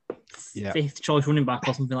fifth choice running back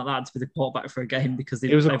or something like that to be the quarterback for a game because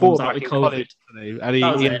it was a quarterback in college, and he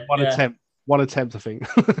had one attempt, I think.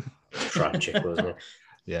 Tragic, wasn't it?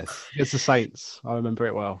 Yes, it's the Saints. I remember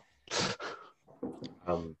it well.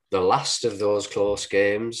 The last of those close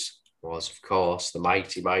games was, of course, the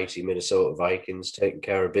mighty Minnesota Vikings taking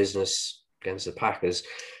care of business against the Packers.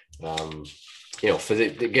 For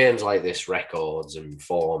the games like this, records and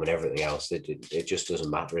form and everything else, it just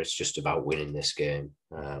doesn't matter. It's just about winning this game.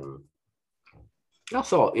 I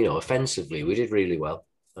thought, offensively, we did really well.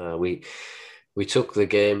 We took the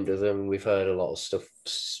game to them. We've heard a lot of stuff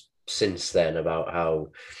since then about how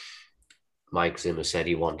Mike Zimmer said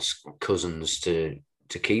he wants Cousins to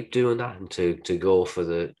keep doing that and to go for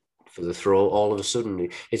the throw. All of a sudden,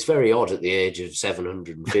 it's very odd at the age of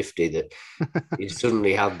 750 that he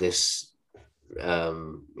suddenly had this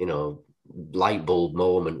light bulb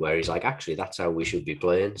moment where he's like, actually, that's how we should be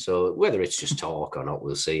playing. So whether it's just talk or not,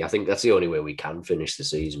 we'll see. I think that's the only way we can finish the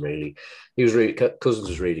season, really. Cousins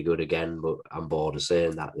was really good again, but I'm bored of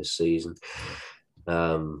saying that this season.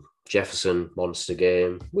 Jefferson, monster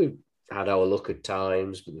game. We had our look at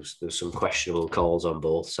times, but there's some questionable calls on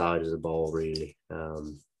both sides of the ball, really.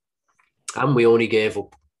 And we only gave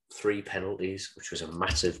up 3 penalties, which was a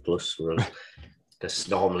massive plus for us. Because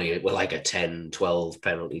normally we're like a 10-12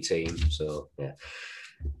 penalty team. So, yeah.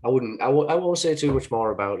 I won't say too much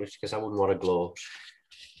more about it because I wouldn't want to gloat.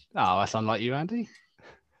 Oh, that's unlike you, Andy.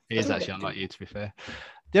 It is actually unlike you, to be fair.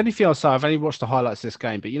 The only thing I'll say, I've only watched the highlights of this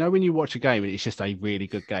game, but when you watch a game and it's just a really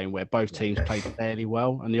good game where both teams played fairly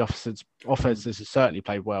well and the offenses have certainly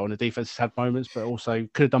played well and the defense has had moments, but also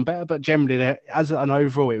could have done better. But generally, as an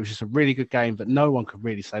overall, it was just a really good game, but no one could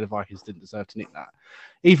really say the Vikings didn't deserve to nick that.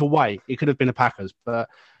 Either way, it could have been the Packers. But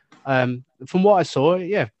from what I saw,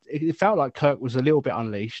 it felt like Kirk was a little bit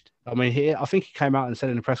unleashed. I mean, I think he came out and said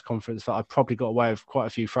in the press conference that I probably got away with quite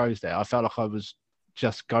a few throws there. I felt like I was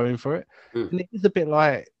just going for it. And it is a bit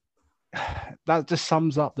like that just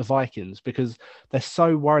sums up the Vikings because they're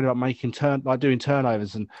so worried about doing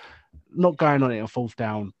turnovers and not going on it on 4th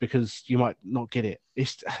down because you might not get it.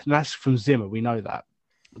 That's from Zimmer. We know that.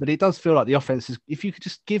 But it does feel like the offense is, if you could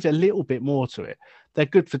just give a little bit more to it, they're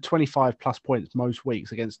good for 25 plus points most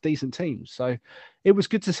weeks against decent teams. So it was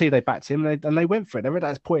good to see they backed him and they went for it. They're at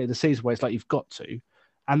that point in the season where it's like, you've got to.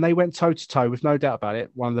 And they went toe to toe with no doubt about it,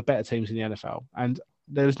 one of the better teams in the NFL. And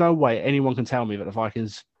there's no way anyone can tell me that the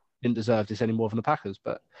Vikings didn't deserve this any more than the Packers.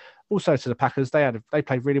 But also to the Packers, they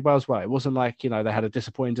played really well as well. It wasn't like, they had a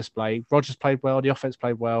disappointing display. Rodgers played well. The offense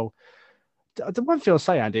played well. The one thing I'll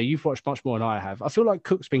say, Andy, you've watched much more than I have. I feel like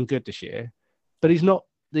Cook's been good this year, but he's not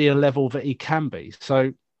the level that he can be.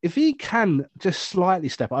 So if he can just slightly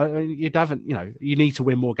step, I mean, you'd haven't, you need to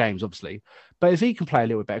win more games, obviously, but if he can play a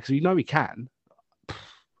little bit better, because he can,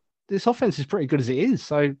 this offense is pretty good as it is.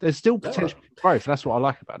 So there's still potential for growth. That's what I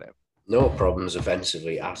like about it. No problems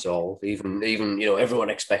offensively at all. Even everyone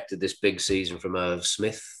expected this big season from Irv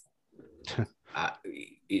Smith.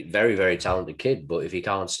 Very, very talented kid, but if he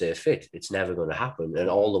can't stay fit, it's never going to happen. And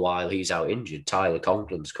all the while he's out injured, Tyler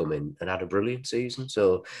Conklin's come in and had a brilliant season.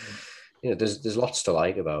 So, there's lots to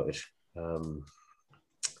like about it. I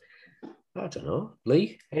don't know.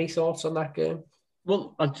 Lee, any thoughts on that game?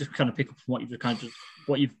 Well, I'll just kind of pick up from what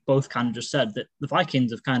you've both kind of just said, that the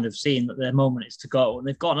Vikings have kind of seen that their moment is to go, and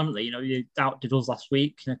they've gone, haven't they? You outdid us last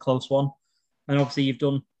week in a close one, and obviously you've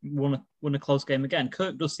won a close game again.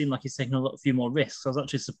 Kirk does seem like he's taking a few more risks. I was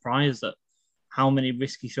actually surprised at how many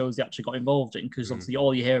risky throws he actually got involved in, because obviously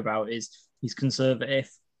all you hear about is he's conservative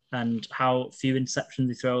and how few interceptions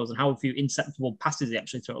he throws and how few interceptable passes he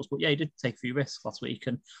actually throws. But yeah, he did take a few risks last week,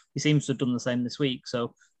 and he seems to have done the same this week.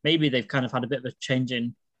 So maybe they've kind of had a bit of a change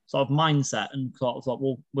in sort of mindset and thought,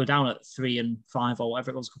 well, we're down at 3-5 or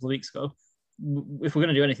whatever it was a couple of weeks ago. If we're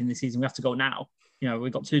going to do anything this season, we have to go now.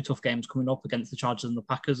 We've got 2 tough games coming up against the Chargers and the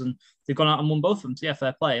Packers, and they've gone out and won both of them. So yeah,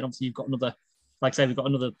 fair play. And obviously you've got another, like I say, we've got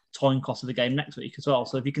another toying cost of the game next week as well.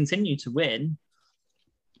 So if you continue to win,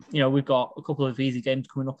 we've got a couple of easy games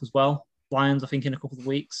coming up as well. Lions, I think, in a couple of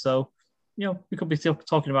weeks. So, we could be still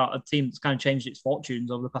talking about a team that's kind of changed its fortunes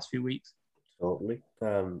over the past few weeks. Totally.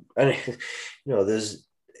 And,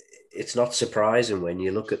 it's not surprising when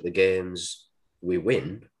you look at the games we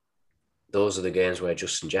win, those are the games where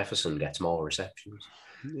Justin Jefferson gets more receptions.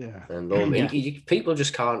 Yeah. And people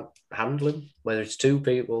just can't handle him, whether it's 2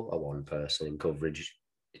 people or 1 person in coverage.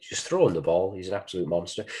 Just throwing the ball. He's an absolute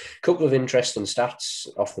monster. A couple of interesting stats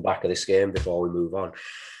off the back of this game before we move on.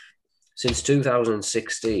 Since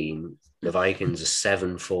 2016, the Vikings are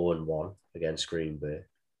 7-4-1 against Green Bay.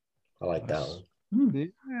 I like that one.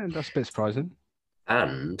 Yeah, that's a bit surprising.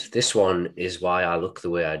 And this one is why I look the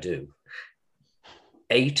way I do.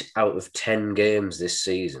 8 out of 10 games this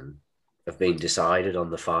season have been decided on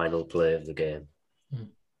the final play of the game.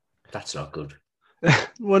 That's not good.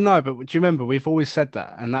 Well, no, but do you remember, we've always said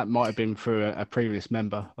that, and that might have been through a previous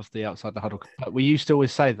member of the Outside the Huddle, but we used to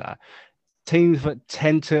always say that teams that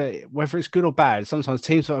tend to, whether it's good or bad, sometimes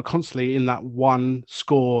teams that are constantly in that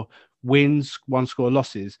 1-score wins, 1-score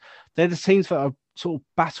losses, they're the teams that are sort of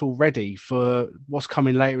battle ready for what's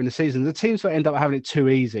coming later in the season. The teams that end up having it too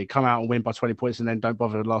easy, come out and win by 20 points and then don't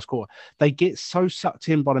bother the last quarter, they get so sucked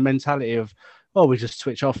in by the mentality of, we just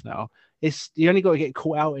switch off now. You only got to get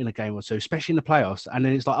caught out in a game or 2, especially in the playoffs, and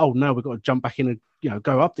then it's like, oh no, we've got to jump back in and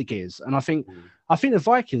go up the gears. And I think the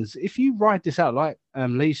Vikings, if you ride this out, like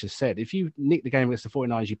Lee just said, if you nick the game against the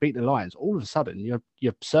 49ers, you beat the Lions, all of a sudden you're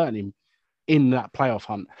certainly in that playoff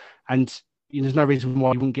hunt, and there's no reason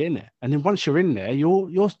why you wouldn't get in there. And then once you're in there,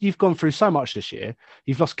 you've gone through so much this year.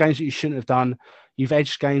 You've lost games that you shouldn't have done. You've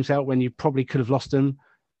edged games out when you probably could have lost them.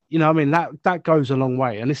 That goes a long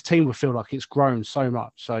way. And this team will feel like it's grown so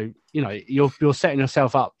much. So, you're setting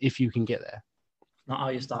yourself up if you can get there. Not how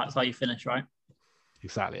you start, it's how you finish, right?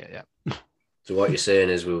 Exactly, yeah. So what you're saying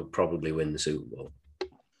is we'll probably win the Super Bowl.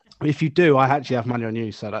 If you do, I actually have money on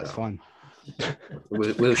you, so that's fine.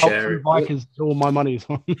 We'll share it. Vikings, all my money's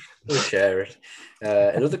on. We'll share it.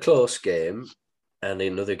 Another close game, and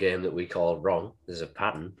another game that we call wrong. There's a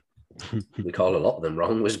pattern. We call a lot of them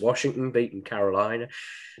wrong. Was Washington beating Carolina?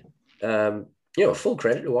 Full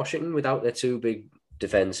credit to Washington without their 2 big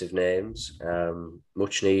defensive names.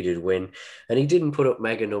 Much needed win, and he didn't put up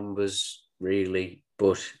mega numbers really,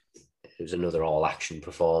 but it was another all action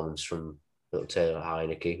performance from little Taylor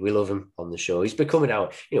Heineke. We love him on the show. He's been coming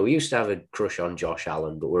out. We used to have a crush on Josh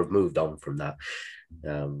Allen, but we've moved on from that.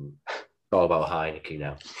 It's all about Heineke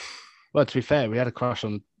now. Well, to be fair, we had a crush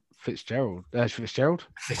on Fitzgerald. Fitzgerald?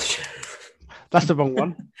 That's the wrong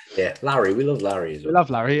one. Yeah, Larry. We love Larry as well. We love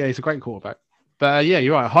Larry. Yeah, he's a great quarterback. But yeah,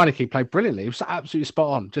 you're right. Heineke played brilliantly. He was absolutely spot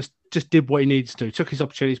on. Just did what he needs to. Took his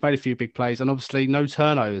opportunities, made a few big plays, and obviously no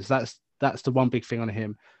turnovers. That's the one big thing on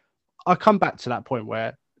him. I come back to that point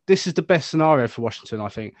where this is the best scenario for Washington, I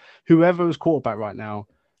think. Whoever was quarterback right now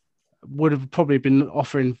would have probably been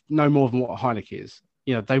offering no more than what Heineke is.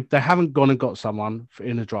 They haven't gone and got someone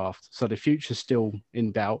in a draft, so the future's still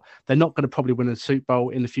in doubt. They're not going to probably win a Super Bowl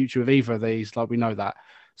in the future with either of these, like we know that.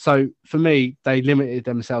 So for me, they limited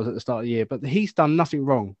themselves at the start of the year, but he's done nothing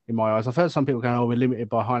wrong in my eyes. I've heard some people going, we're limited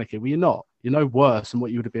by Heineke. Well, you're not. You're no worse than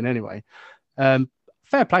what you would have been anyway.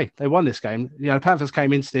 Fair play. They won this game. The Panthers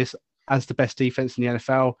came into this as the best defense in the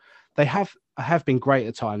NFL. They have have been great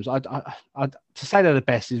at times. To say they're the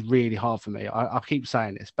best is really hard for me. I keep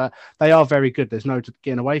saying this, but they are very good. There's no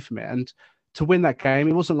getting away from it. And to win that game,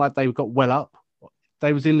 it wasn't like they got well up.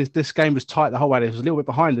 They was in this game was tight the whole way. They was a little bit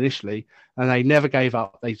behind initially, and they never gave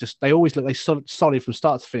up. They always looked solid from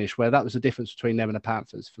start to finish. Where that was the difference between them and the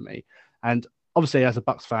Panthers for me. And obviously, as a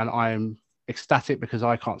Bucks fan, I am ecstatic because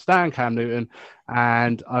I can't stand Cam Newton,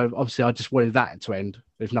 and I just wanted that to end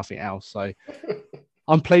if nothing else. So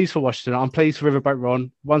I'm pleased for Washington. I'm pleased for Riverboat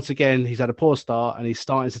Ron. Once again, he's had a poor start and he's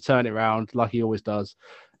starting to turn it around like he always does.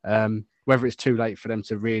 Whether it's too late for them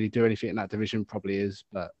to really do anything in that division, probably is.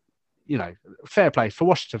 But fair play for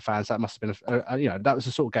Washington fans. That must have been that was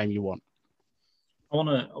the sort of game you want. I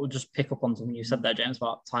will just pick up on something you said there, James,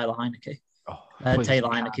 about Taylor Heineke.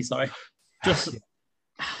 Sorry. Just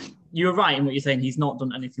you were right in what you're saying. He's not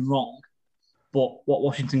done anything wrong, but what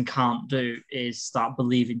Washington can't do is start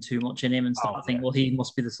believing too much in him and start think, well, he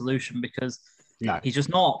must be the solution because he's just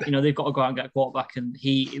not. They've got to go out and get a quarterback, and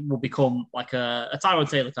he will become like a Tyrod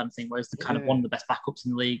Taylor kind of thing, where he's the kind of one of the best backups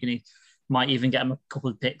in the league, and he might even get him a couple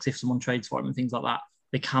of picks if someone trades for him and things like that.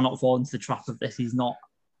 They cannot fall into the trap of this. He's not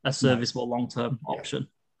a serviceable long-term option.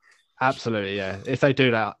 Absolutely, yeah. If they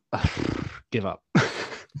do that, give up.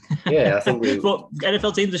 Yeah, I think But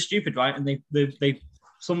NFL teams are stupid, right? And they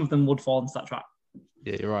some of them would fall into that trap.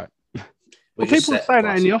 Yeah, you're right. Well, people were saying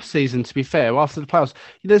that in the off-season, to be fair, after the playoffs.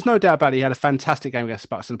 There's no doubt about it. He had a fantastic game against the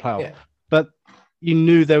Bucks in the playoffs. Yeah. But you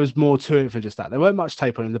knew there was more to it than just that. There weren't much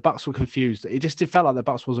tape on him. The Bucks were confused. It felt like the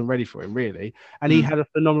Bucks wasn't ready for him, really. And he had a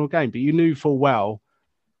phenomenal game. But you knew full well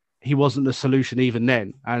he wasn't the solution even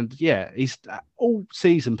then. And yeah, he's all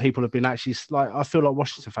season people have been actually like, I feel like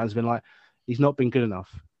Washington fans have been like, he's not been good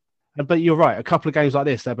enough. But you're right. A couple of games like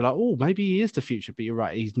this, they'll be like, oh, maybe he is the future. But you're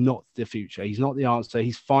right. He's not the future. He's not the answer.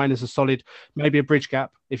 He's fine as a solid, maybe a bridge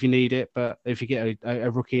gap if you need it. But if you get a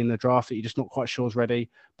rookie in the draft that you're just not quite sure is ready,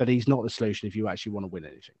 but he's not the solution if you actually want to win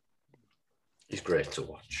anything. He's great to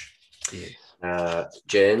watch.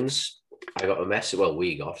 James, I got a message. Well,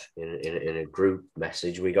 we got in a group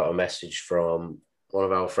message. We got a message from one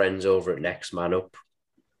of our friends over at Next Man Up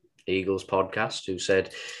Eagles podcast who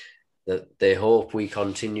said that they hope we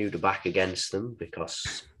continue to back against them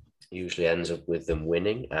because it usually ends up with them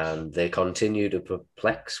winning, and they continue to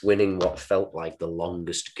perplex, winning what felt like the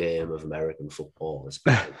longest game of American football has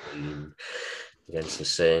been against the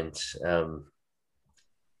Saints.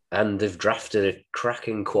 And they've drafted a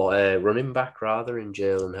cracking running back in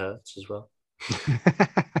Jalen Hurts as well.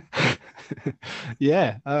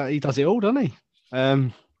 Yeah, he does it all, doesn't he?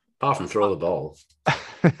 Apart from throw the ball.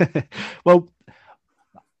 Well,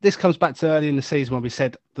 this comes back to early in the season when we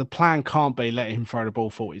said the plan can't be letting him throw the ball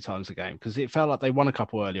 40 times a game, because it felt like they won a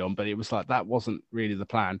couple early on, but it was like that wasn't really the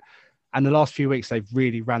plan. And the last few weeks, they've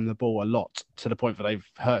really ran the ball a lot to the point that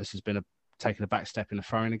Hurts has been taking a back step in the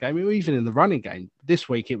throwing game, or even in the running game. This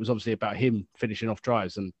week, it was obviously about him finishing off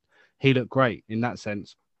drives, and he looked great in that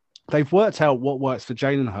sense. They've worked out what works for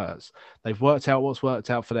Jalen Hurts. They've worked out what's worked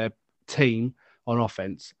out for their team on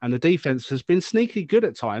offense, and the defense has been sneaky good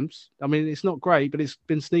at times. I mean, it's not great, but it's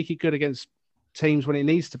been sneaky good against teams when it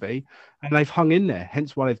needs to be, and they've hung in there,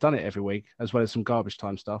 hence why they've done it every week, as well as some garbage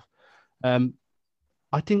time stuff. I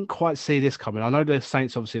didn't quite see this coming. I know the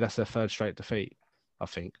Saints, obviously, that's their third straight defeat, I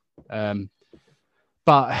think. But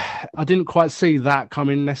I didn't quite see that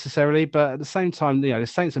coming necessarily. But at the same time, the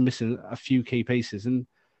Saints are missing a few key pieces, and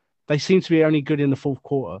they seem to be only good in the fourth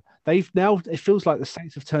quarter. It feels like the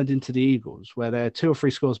Saints have turned into the Eagles, where they're 2 or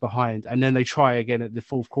 3 scores behind, and then they try again at the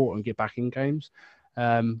fourth quarter and get back in games.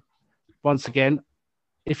 Once again,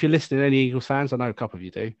 if you're listening, any Eagles fans, I know a couple of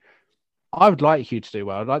you do, I would like you to do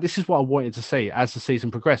well. Like, this is what I wanted to see as the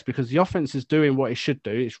season progressed, because the offense is doing what it should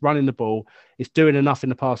do. It's running the ball. It's doing enough in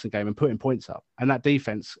the passing game and putting points up. And that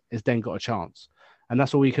defense has then got a chance. And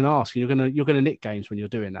that's all you can ask. You're gonna nick games when you're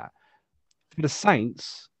doing that. For the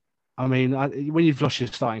Saints, I mean, when you've lost your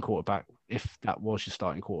starting quarterback, if that was your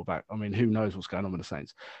starting quarterback, I mean, who knows what's going on with the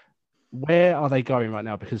Saints? Where are they going right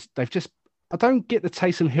now? Because I don't get the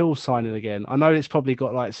Taysom Hill signing again. I know it's probably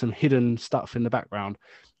got like some hidden stuff in the background.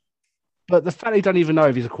 But the fact he don't even know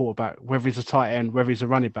if he's a quarterback, whether he's a tight end, whether he's a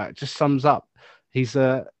running back, just sums up. He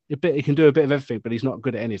can do a bit of everything, but he's not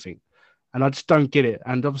good at anything. And I just don't get it.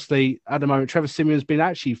 And obviously, at the moment, Trevor Simeon's been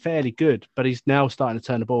actually fairly good, but he's now starting to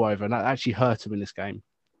turn the ball over, and that actually hurt him in this game.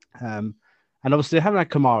 And obviously, they haven't had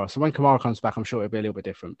Kamara. So when Kamara comes back, I'm sure it'll be a little bit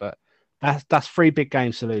different. But that's 3 big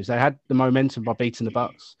games to lose. They had the momentum by beating the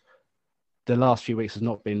Bucks. The last few weeks has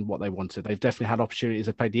not been what they wanted. They've definitely had opportunities.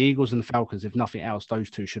 They played the Eagles and the Falcons. If nothing else, those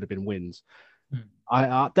 2 should have been wins.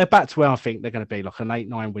 They're back to where I think they're going to be, like an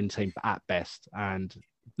 8-9 win team at best. And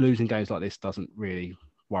losing games like this doesn't really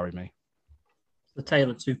worry me. The tale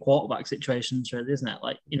of two quarterback situations, really, isn't it?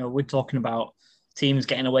 Like, we're talking about teams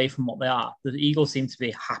getting away from what they are. The Eagles seem to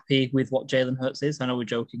be happy with what Jalen Hurts is. I know we're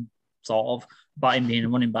joking, sort of, about him being a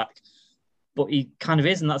running back, but he kind of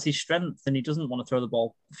is, and that's his strength. And he doesn't want to throw the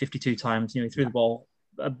ball 52 times. He threw the ball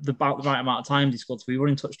about the right amount of times. He scored 3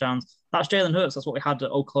 running touchdowns. That's Jalen Hurts. That's what we had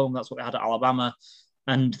at Oklahoma. That's what we had at Alabama.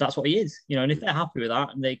 And that's what he is. And if they're happy with that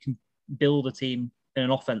and they can build a team in an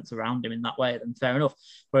offense around him in that way, then fair enough.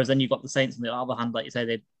 Whereas then you've got the Saints on the other hand, like you say,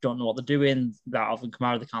 they don't know what they're doing. That Alvin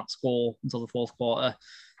Kamara, they can't score until the fourth quarter.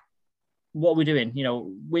 What are we doing?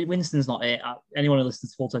 Winston's not it. Anyone who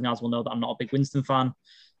listens to Full 10 Yards will know that I'm not a big Winston fan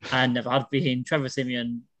and never had been. Trevor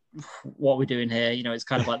Siemian, what are we doing here? It's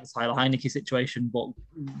kind of like the Tyler Heineke situation, but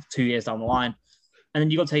 2 years down the line. And then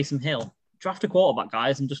you got Taysom Hill. Draft a quarterback,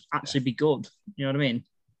 guys, and just actually be good. You know what I mean?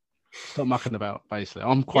 Stop mucking about, basically.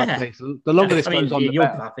 I'm quite pleased. The longer this goes on, the you're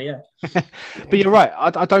better. Happy, yeah. But you're right.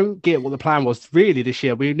 I don't get what the plan was really this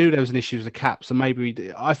year. We knew there was an issue with the cap, so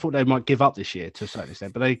maybe I thought they might give up this year to a certain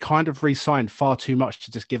extent, but they kind of re-signed far too much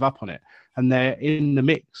to just give up on it. And they're in the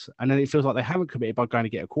mix. And then it feels like they haven't committed by going to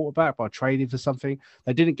get a quarterback, by trading for something.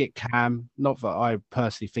 They didn't get Cam. Not that I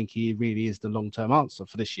personally think he really is the long-term answer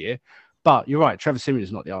for this year. But you're right. Trevor Siemian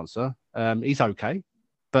is not the answer. He's okay.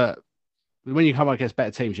 But when you come up against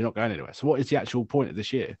better teams, you're not going anywhere. So what is the actual point of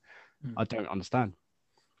this year? I don't understand.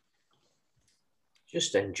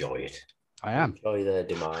 Just enjoy it. I am. Enjoy their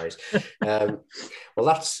demise.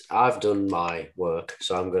 Well, I've done my work,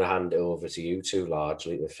 so I'm going to hand it over to you two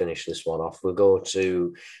largely to finish this one off. We'll go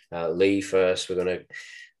to Lee first. We're going to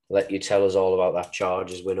let you tell us all about that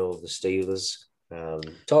Chargers win over the Steelers.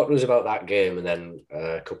 Talk to us about that game and then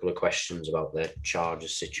a couple of questions about the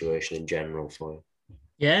Chargers situation in general for you.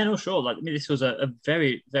 Yeah, no, sure. This was a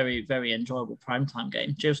very, very, very enjoyable primetime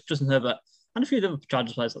game. Justin Herbert and a few of the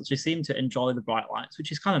Chargers players actually seem to enjoy the bright lights,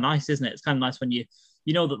 which is kind of nice, isn't it? It's kind of nice when you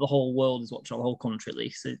know that the whole world is watching, the whole country at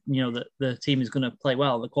least. That the team is going to play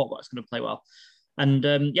well, the quarterback's going to play well. And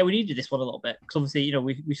we needed this one a little bit because obviously,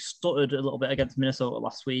 we stuttered a little bit against Minnesota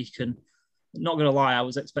last week. And not going to lie, I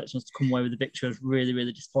was expecting us to come away with the victory. I was really,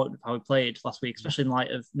 really disappointed with how we played last week, especially in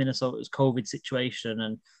light of Minnesota's COVID situation.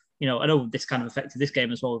 And I know this kind of affected this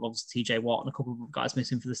game as well, with obviously TJ Watt and a couple of guys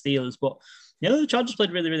missing for the Steelers. But, the Chargers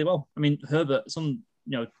played really, really well. I mean, Herbert, some,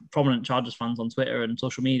 prominent Chargers fans on Twitter and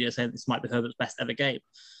social media saying this might be Herbert's best ever game.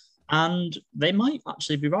 And they might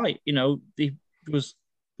actually be right. He was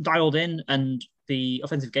dialed in and the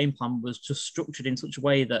offensive game plan was just structured in such a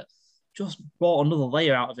way that just brought another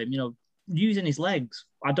layer out of him, using his legs.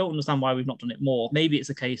 I don't understand why we've not done it more. Maybe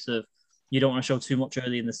it's a case of you don't want to show too much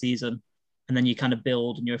early in the season and then you kind of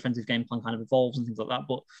build and your offensive game plan kind of evolves and things like that.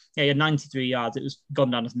 But yeah, he had 93 yards. It was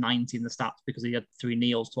gone down as 90 in the stats because he had 3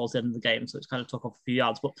 kneels towards the end of the game. So it's kind of took off a few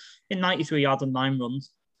yards. But in 93 yards on 9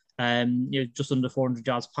 runs, just under 400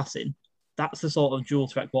 yards passing, that's the sort of dual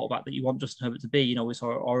threat quarterback that you want Justin Herbert to be. We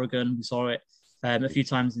saw it at Oregon. We saw it a few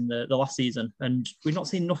times in the last season. And we've not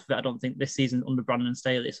seen enough of it, I don't think, this season under Brandon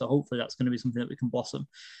Staley. So hopefully that's going to be something that we can blossom.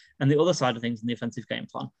 And the other side of things in the offensive game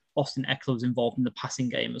plan, Austin Eckler was involved in the passing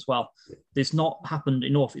game as well. It's not happened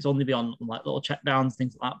enough. It's only been on like little check downs,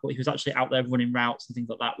 things like that. But he was actually out there running routes and things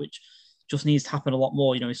like that, which just needs to happen a lot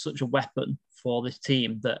more. He's such a weapon for this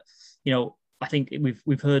team that, I think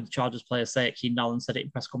we've heard Chargers players say it. Keenan Allen said it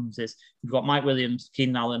in press conferences. We've got Mike Williams,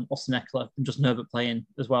 Keenan Allen, Austin Eckler, and Justin Herbert playing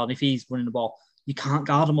as well. And if he's running the ball, you can't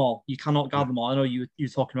guard them all. You cannot guard them all. I know you're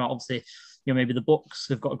talking about, obviously, maybe the Bucs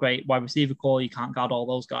have got a great wide receiver core. You can't guard all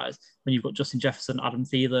those guys. When you've got Justin Jefferson, Adam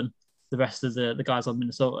Thielen, the rest of the guys on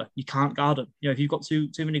Minnesota, you can't guard them. If you've got too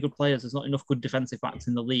many good players, there's not enough good defensive backs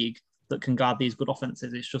in the league that can guard these good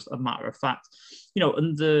offenses. It's just a matter of fact.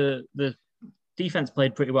 And the defense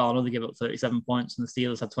played pretty well. I know they gave up 37 points and the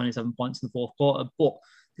Steelers had 27 points in the fourth quarter, but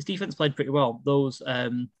this defense played pretty well. Those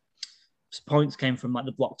points came from like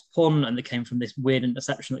the blocked punt and they came from this weird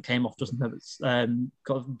interception that came off Justin Herbert's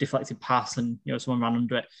got a deflected pass and someone ran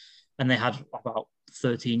under it and they had about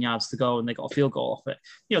 13 yards to go and they got a field goal off it.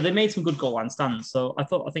 They made some good goal line stands. So I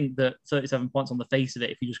think that 37 points on the face of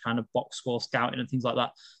it, if you just kind of box score scouting and things like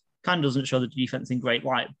that, kind of doesn't show the defense in great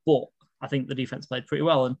light. But I think the defense played pretty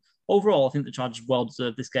well. And overall, I think the Chargers well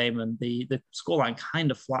deserved this game and the scoreline kind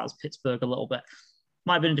of flatters Pittsburgh a little bit.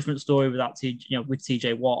 Might have been a different story without with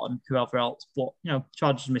TJ Watt and whoever else, but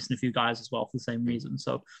Chargers are missing a few guys as well for the same reason.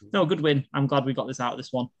 So no, good win. I'm glad we got this out of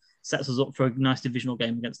this one. Sets us up for a nice divisional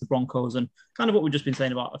game against the Broncos and kind of what we've just been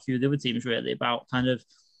saying about a few of the other teams really about kind of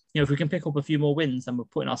if we can pick up a few more wins, then we're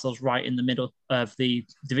putting ourselves right in the middle of the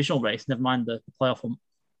divisional race. Never mind the playoff hunt.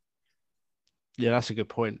 Yeah, that's a good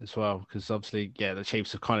point as well because obviously, the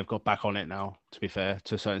Chiefs have kind of got back on it now. To be fair,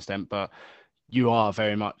 to a certain extent, but you are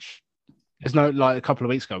very much. There's no, like a couple of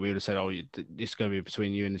weeks ago, we would have said, "Oh, it's going to be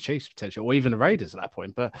between you and the Chiefs potentially, or even the Raiders at that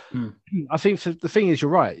point." But I think the thing is, you're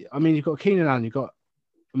right. I mean, you've got Keenan Allen, you've got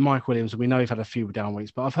Mike Williams, and we know he's had a few down weeks,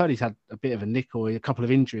 but I've heard he's had a bit of a nick or a couple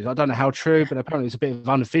of injuries. I don't know how true, but apparently it's a bit of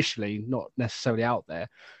unofficially, not necessarily out there.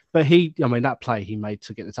 But that play he made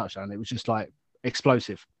to get the touchdown, it was just like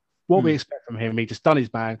explosive. What we expect from him, he just done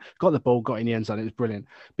his man, got the ball, got in the end zone. It was brilliant.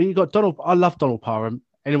 But you got Donald. I love Donald Parham.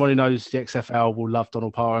 Anyone who knows the XFL will love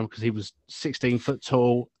Donald Parham because he was 16 foot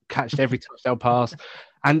tall, catched every touchdown pass.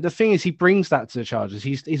 And the thing is, he brings that to the Chargers.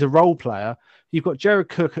 He's a role player. You've got Jared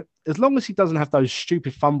Cook. As long as he doesn't have those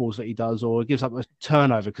stupid fumbles that he does or gives up a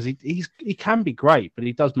turnover, because he can be great, but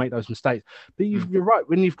he does make those mistakes. But you're right.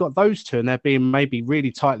 When you've got those two and they're being maybe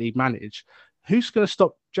really tightly managed, who's going to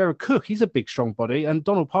stop Jared Cook? He's a big, strong body. And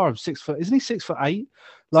Donald Parham, 6 foot. Isn't he 6'8"?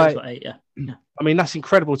 Like, 6'8", yeah. I mean, that's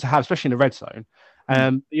incredible to have, especially in the red zone.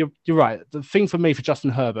 You're right. The thing for me for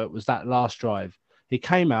Justin Herbert was that last drive. He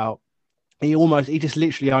came out. He just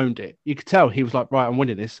literally owned it. You could tell he was like, right, I'm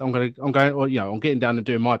winning this. I'm getting down and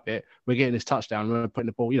doing my bit. We're getting this touchdown. We're putting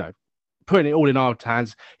the ball, putting it all in our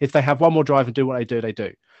hands. If they have one more drive and do what they do, they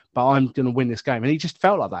do. But I'm going to win this game. And he just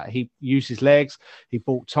felt like that. He used his legs. He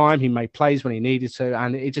bought time. He made plays when he needed to.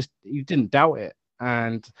 And you didn't doubt it.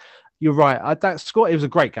 And you're right. That score, it was a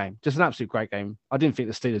great game. Just an absolute great game. I didn't think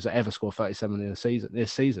the Steelers would ever score 37 in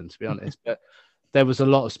this season, to be honest. But there was a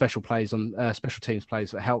lot of special plays on special teams plays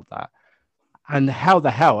that helped that. And how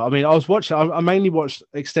the hell? I mean, I was watching, I mainly watched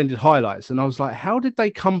extended highlights and I was like, how did they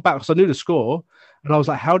come back? Because I knew the score. And I was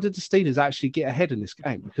like, how did the Steelers actually get ahead in this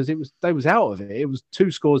game? Because they was out of it. It was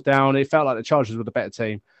 2 scores down. It felt like the Chargers were the better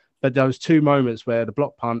team. But those 2 moments where the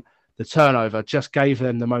block punt, the turnover just gave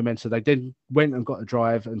them the momentum. They went and got the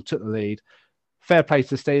drive and took the lead. Fair play to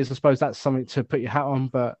the Steelers. I suppose that's something to put your hat on.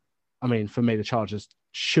 But I mean, for me, the Chargers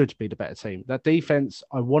should be the better team. That defense,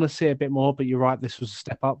 I want to see a bit more, but you're right. This was a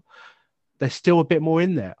step up. There's still a bit more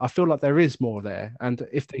in there. I feel like there is more there. And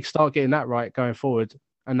if they start getting that right going forward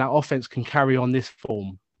and that offense can carry on this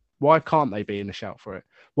form, why can't they be in the shout for it?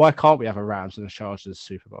 Why can't we have a Rams and a Chargers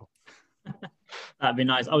Super Bowl? That'd be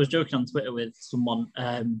nice. I was joking on Twitter with someone.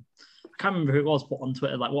 I can't remember who it was, but on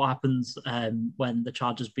Twitter, like, what happens when the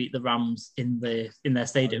Chargers beat the Rams in their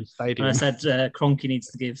stadium? And I said Kroenke needs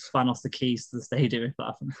to give Spanos the keys to the stadium if that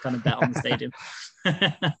happens. Kind of bet on the stadium.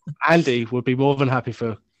 Andy would be more than happy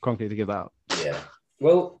for Kroenke to give that up. Yeah.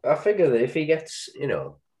 Well, I figure that if he gets,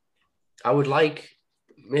 I would like,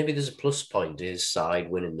 maybe there's a plus point to his side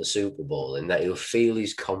winning the Super Bowl in that he'll feel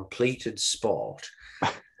he's completed sport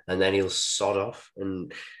and then he'll sod off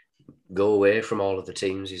and go away from all of the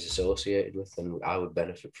teams he's associated with, and I would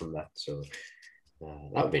benefit from that. So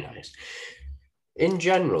that would be nice. In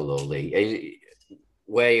general, though, Lee,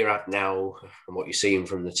 where you're at now and what you're seeing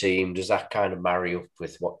from the team, does that kind of marry up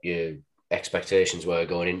with what your expectations were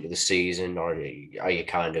going into the season, or are you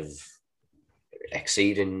kind of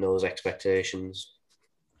exceeding those expectations?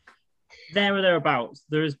 There or thereabouts.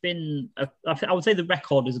 There has been, I would say the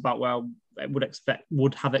record is about where I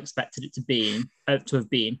would have expected it to have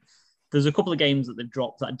been. There's a couple of games that they've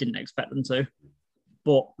dropped that I didn't expect them to,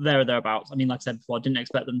 but there or thereabouts. I mean, like I said before, I didn't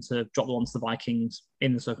expect them to drop the one to the Vikings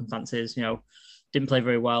in the circumstances. Didn't play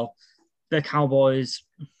very well. The Cowboys,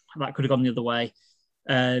 that could have gone the other way.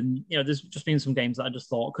 There's just been some games that I just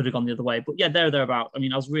thought could have gone the other way. But yeah, there or thereabouts. I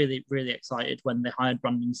mean, I was really, really excited when they hired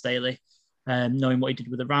Brandon Staley, knowing what he did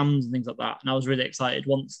with the Rams and things like that. And I was really excited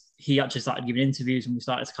once he actually started giving interviews and we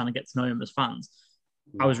started to kind of get to know him as fans.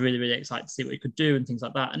 I was really, really excited to see what he could do and things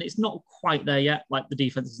like that. And it's not quite there yet. Like, the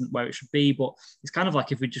defense isn't where it should be, but it's kind of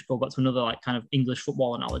like, if we just go back to another like kind of English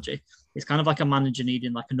football analogy, it's kind of like a manager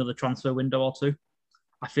needing like another transfer window or two.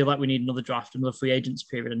 I feel like we need another draft, another free agents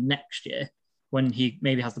period, and next year when he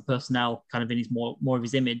maybe has the personnel kind of in his more of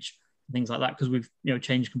his image and things like that, because we've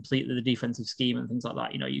changed completely the defensive scheme and things like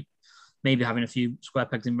that. You maybe having a few square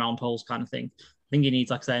pegs in round holes kind of thing. I think he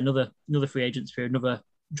needs, like I say, another free agents period, another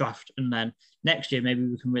draft, and then next year maybe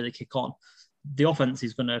we can really kick on. The offense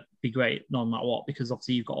is going to be great no matter what, because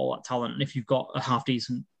obviously you've got all that talent, and if you've got a half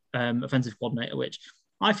decent offensive coordinator, which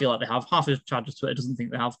I feel like they have, half of Chargers Twitter doesn't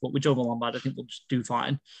think they have, but with Joe Lombard I think we'll just do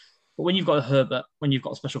fine. But when you've got a Herbert, when you've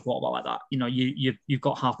got a special quarterback like that, you've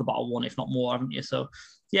got half the battle won, if not more, haven't you? So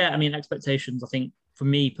yeah, I mean, expectations, I think for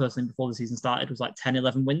me personally before the season started was like 10,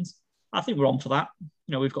 11 wins. I think we're on for that.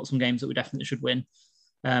 We've got some games that we definitely should win.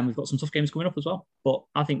 We've got some tough games coming up as well, but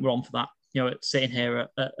I think we're on for that. It's sitting here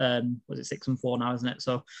at 6-4 now, isn't it?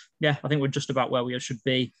 So yeah, I think we're just about where we should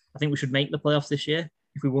be. I think we should make the playoffs this year.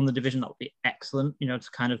 If we won the division, that would be excellent. To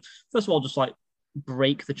kind of, first of all, just like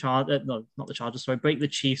break the break the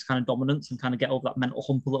Chiefs kind of dominance and kind of get over that mental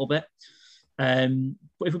hump a little bit.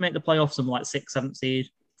 But if we make the playoffs and like 6th, 7th seed,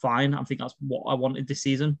 fine. I think that's what I wanted this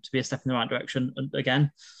season, to be a step in the right direction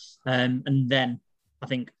again. And then I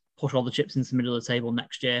think push all the chips into the middle of the table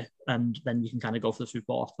next year, and then you can kind of go for the Super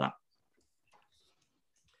Bowl after that.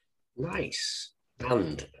 Nice.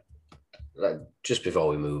 And just before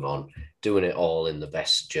we move on, doing it all in the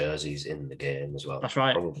best jerseys in the game as well. That's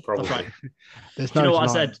right. Probably. That's right. There's You no know what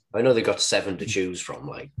I denying. said? I know they got 7 to choose from.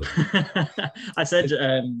 Like, I said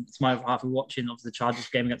to my wife, we were watching of the Chargers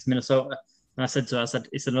game against Minnesota, and I said to her,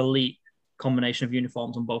 it's an elite combination of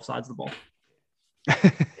uniforms on both sides of the ball.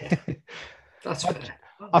 that's fair.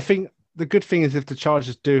 I think the good thing is if the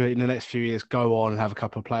Chargers do in the next few years go on and have a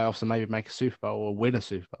couple of playoffs and maybe make a Super Bowl or win a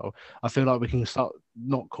Super Bowl, I feel like we can start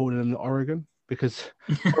not calling them Oregon, because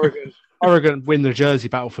Oregon win the jersey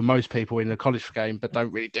battle for most people in the college game, but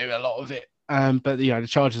don't really do a lot of it. But the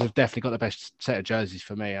Chargers have definitely got the best set of jerseys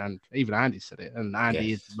for me, and even Andy said it, and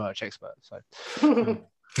Andy is the merch expert. So,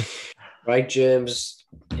 right, James,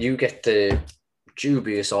 you get the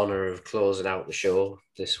dubious honor of closing out the show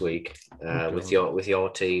this week with your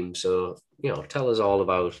team. So tell us all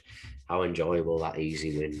about how enjoyable that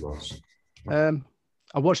easy win was.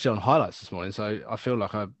 I watched it on highlights this morning, so I feel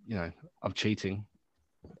like I'm cheating.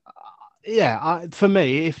 For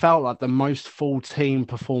me, it felt like the most full team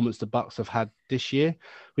performance the Bucs have had this year.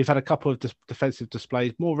 We've had a couple of defensive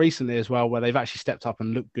displays more recently as well, where they've actually stepped up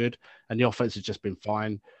and looked good, and the offense has just been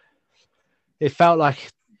fine. It felt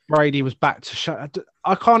like Brady was back to show.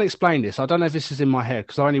 I can't explain this. I don't know if this is in my head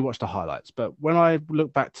because I only watched the highlights. But when I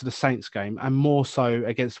look back to the Saints game, and more so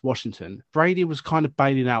against Washington, Brady was kind of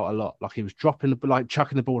bailing out a lot. Like he was chucking the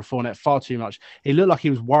ball to Fournette far too much. He looked like he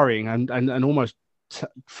was worrying and almost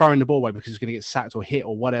throwing the ball away because he was going to get sacked or hit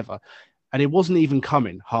or whatever. And it wasn't even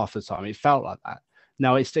coming half the time. It felt like that.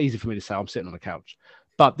 Now, it's easy for me to say I'm sitting on the couch.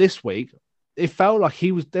 But this week, it felt like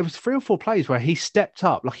there was 3 or 4 plays where he stepped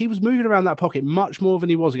up. Like he was moving around that pocket much more than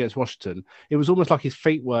he was against Washington. It was almost like his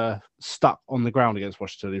feet were stuck on the ground against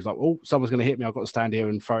Washington. He was like, oh, someone's going to hit me. I've got to stand here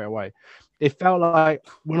and throw it away. It felt like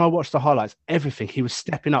when I watched the highlights, everything, he was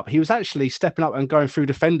stepping up. He was actually stepping up and going through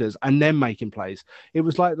defenders and then making plays. It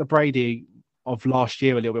was like the Brady of last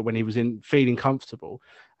year a little bit when he was feeling comfortable.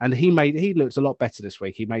 And he looked a lot better this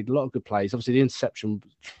week. He made a lot of good plays. Obviously, the interception,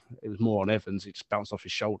 it was more on Evans. He just bounced off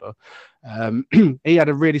his shoulder. He had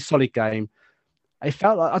a really solid game. It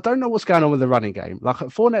felt like, I don't know what's going on with the running game. Like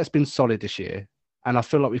Fournette's been solid this year. And I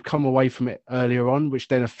feel like we've come away from it earlier on, which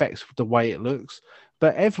then affects the way it looks.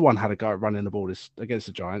 But everyone had a go at running the ball against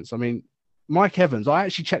the Giants. I mean, Mike Evans, I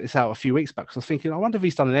actually checked this out a few weeks back because I was thinking, I wonder if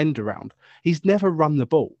he's done an end around. He's never run the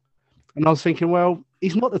ball. And I was thinking, well,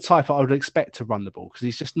 he's not the type I would expect to run the ball because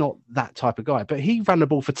he's just not that type of guy. But he ran the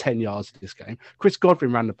ball for 10 yards in this game. Chris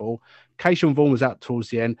Godwin ran the ball. Keyshawn Vaughn was out towards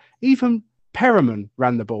the end. Even Perriman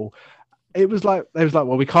ran the ball. They was like,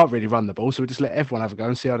 well, we can't really run the ball, so we just let everyone have a go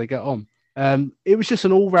and see how they get on. It was just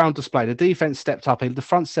an all-round display. The defense stepped up. The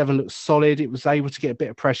front 7 looked solid. It was able to get a bit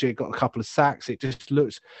of pressure. It got a couple of sacks. It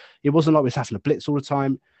wasn't like we was having to blitz all the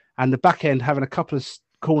time. And the back end, having a couple of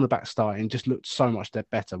cornerback starting, just looked so much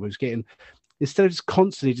better. We was getting, instead of just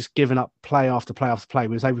constantly just giving up play after play after play,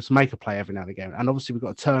 we was able to make a play every now and again. And obviously we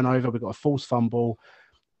got a turnover, we got a false fumble,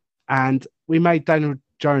 and we made Daniel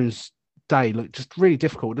Jones' day look just really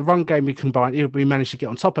difficult. The run game we managed to get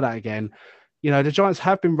on top of that again. The Giants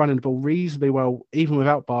have been running the ball reasonably well, even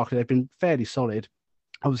without Barkley. They've been fairly solid.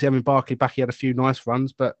 Obviously having Barkley back, he had a few nice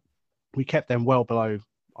runs, but we kept them well below,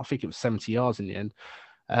 I think it was 70 yards in the end.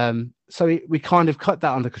 So we kind of cut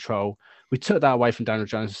that under control. We took that away from Daniel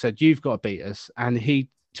Jones and said, you've got to beat us. And he,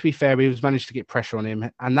 to be fair, he was managed to get pressure on him.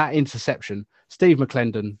 And that interception, Steve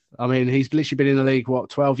McClendon, I mean, he's literally been in the league,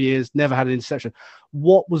 12 years, never had an interception.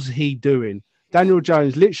 What was he doing? Daniel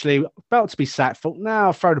Jones literally about to be sacked, thought, now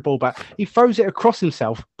I'll throw the ball back. He throws it across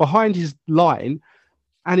himself behind his line,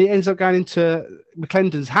 and it ends up going into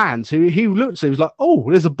McClendon's hands, who he looked at, he was like, oh,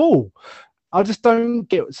 there's a ball. I just don't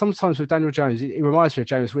get, sometimes with Daniel Jones, it reminds me of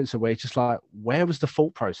James Winston, where it's just like, where was the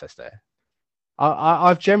thought process there?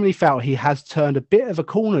 I've generally felt he has turned a bit of a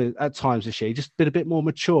corner at times this year. He's just been a bit more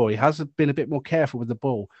mature. He has been a bit more careful with the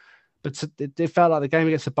ball. But it felt like the game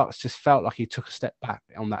against the Bucs just felt like he took a step back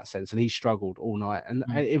on that sense, and he struggled all night. And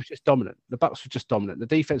it was just dominant. The Bucs were just dominant. The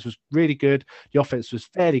defense was really good. The offense was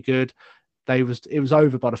fairly good. It was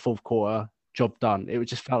over by the fourth quarter. Job done. It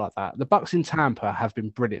just felt like that. The Bucs in Tampa have been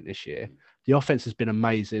brilliant this year. The offense has been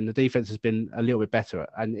amazing. The defense has been a little bit better,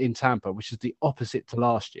 and in Tampa, which is the opposite to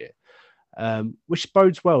last year, which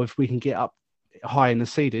bodes well if we can get up high in the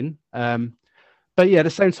seeding. But But yeah, at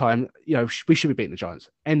the same time, we should be beating the Giants.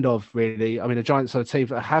 End of, really. I mean, the Giants are a team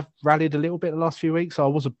that have rallied a little bit the last few weeks, so I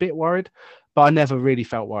was a bit worried, but I never really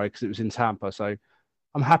felt worried because it was in Tampa. So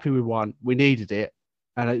I'm happy we won. We needed it,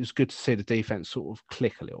 and it was good to see the defense sort of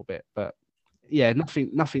click a little bit. But yeah,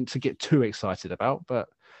 nothing to get too excited about. But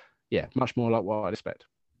yeah, much more like what I'd expect.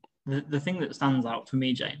 The thing that stands out for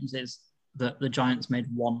me, James, is that the Giants made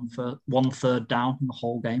one third down in the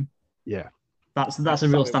whole game. Yeah. That's a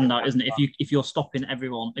real standout, isn't it? If you're stopping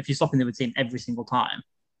everyone, if you're stopping the other team every single time,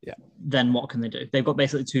 then what can they do? They've got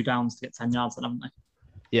basically 2 downs to get 10 yards, then, haven't they?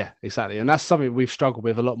 Yeah, exactly. And that's something we've struggled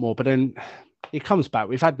with a lot more. But then it comes back.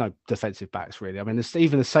 We've had no defensive backs, really. I mean,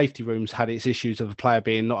 even the safety rooms had its issues of a player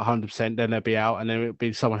being not 100%, then they'll be out, and then it'll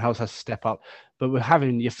be someone else has to step up. But we're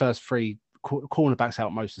having your first 3 cornerbacks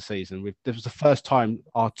out most of the season. This was the first time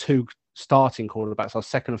our 2 starting cornerbacks, our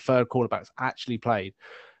second and third cornerbacks, actually played.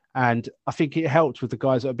 And I think it helped with the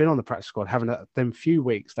guys that have been on the practice squad, having them few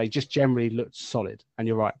weeks. They just generally looked solid. And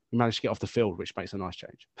you're right, we managed to get off the field, which makes a nice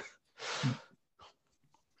change.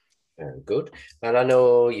 Very good. And I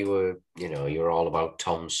know you were all about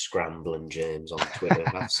Tom scrambling, James, on Twitter.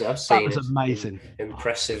 I've seen that was amazing.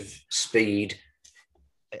 Impressive speed.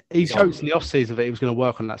 He joked in the off season that he was going to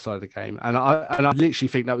work on that side of the game, and I literally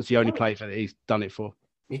think that was the only play that he's done it for.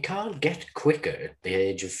 You can't get quicker at the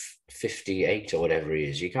age of 58 or whatever he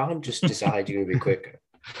is. You can't just decide you're going to be quicker.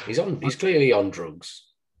 He's clearly on drugs.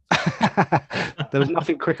 There was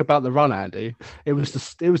nothing quick about the run, Andy. It was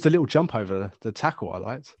the little jump over the tackle I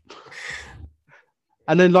liked.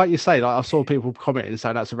 And then, like you say, I saw people commenting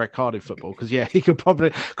saying that's a red card in football because he could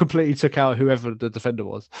probably completely took out whoever the defender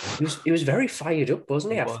was. He was very fired up,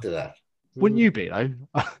 wasn't he? After that, wouldn't you be though?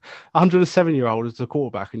 107-year-old as a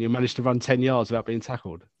quarterback, and you managed to run 10 yards without being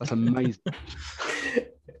tackled. That's amazing.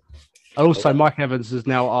 And also, Mike Evans is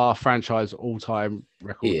now our franchise all-time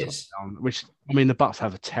record touchdown, which, I mean, the Bucks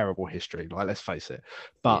have a terrible history. Like, let's face it.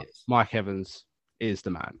 But Mike Evans is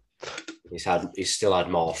the man. He's still had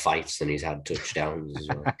more fights than he's had touchdowns as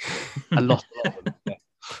well. A lot of them. Yeah.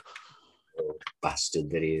 Bastard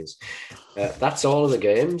that he is. That's all of the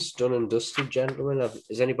games done and dusted, gentlemen.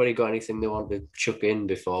 Has anybody got anything they want to chuck in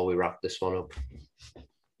before we wrap this one up?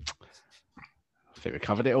 I think we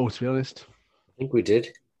covered it all, to be honest. I think we did.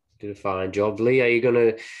 Did a fine job. Lee, are you going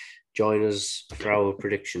to join us for our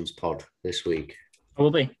predictions pod this week? I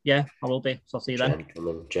will be. Yeah, I will be. So I'll see you then.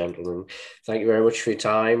 Gentlemen, thank you very much for your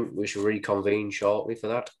time. We shall reconvene shortly for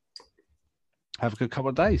that. Have a good couple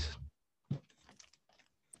of days.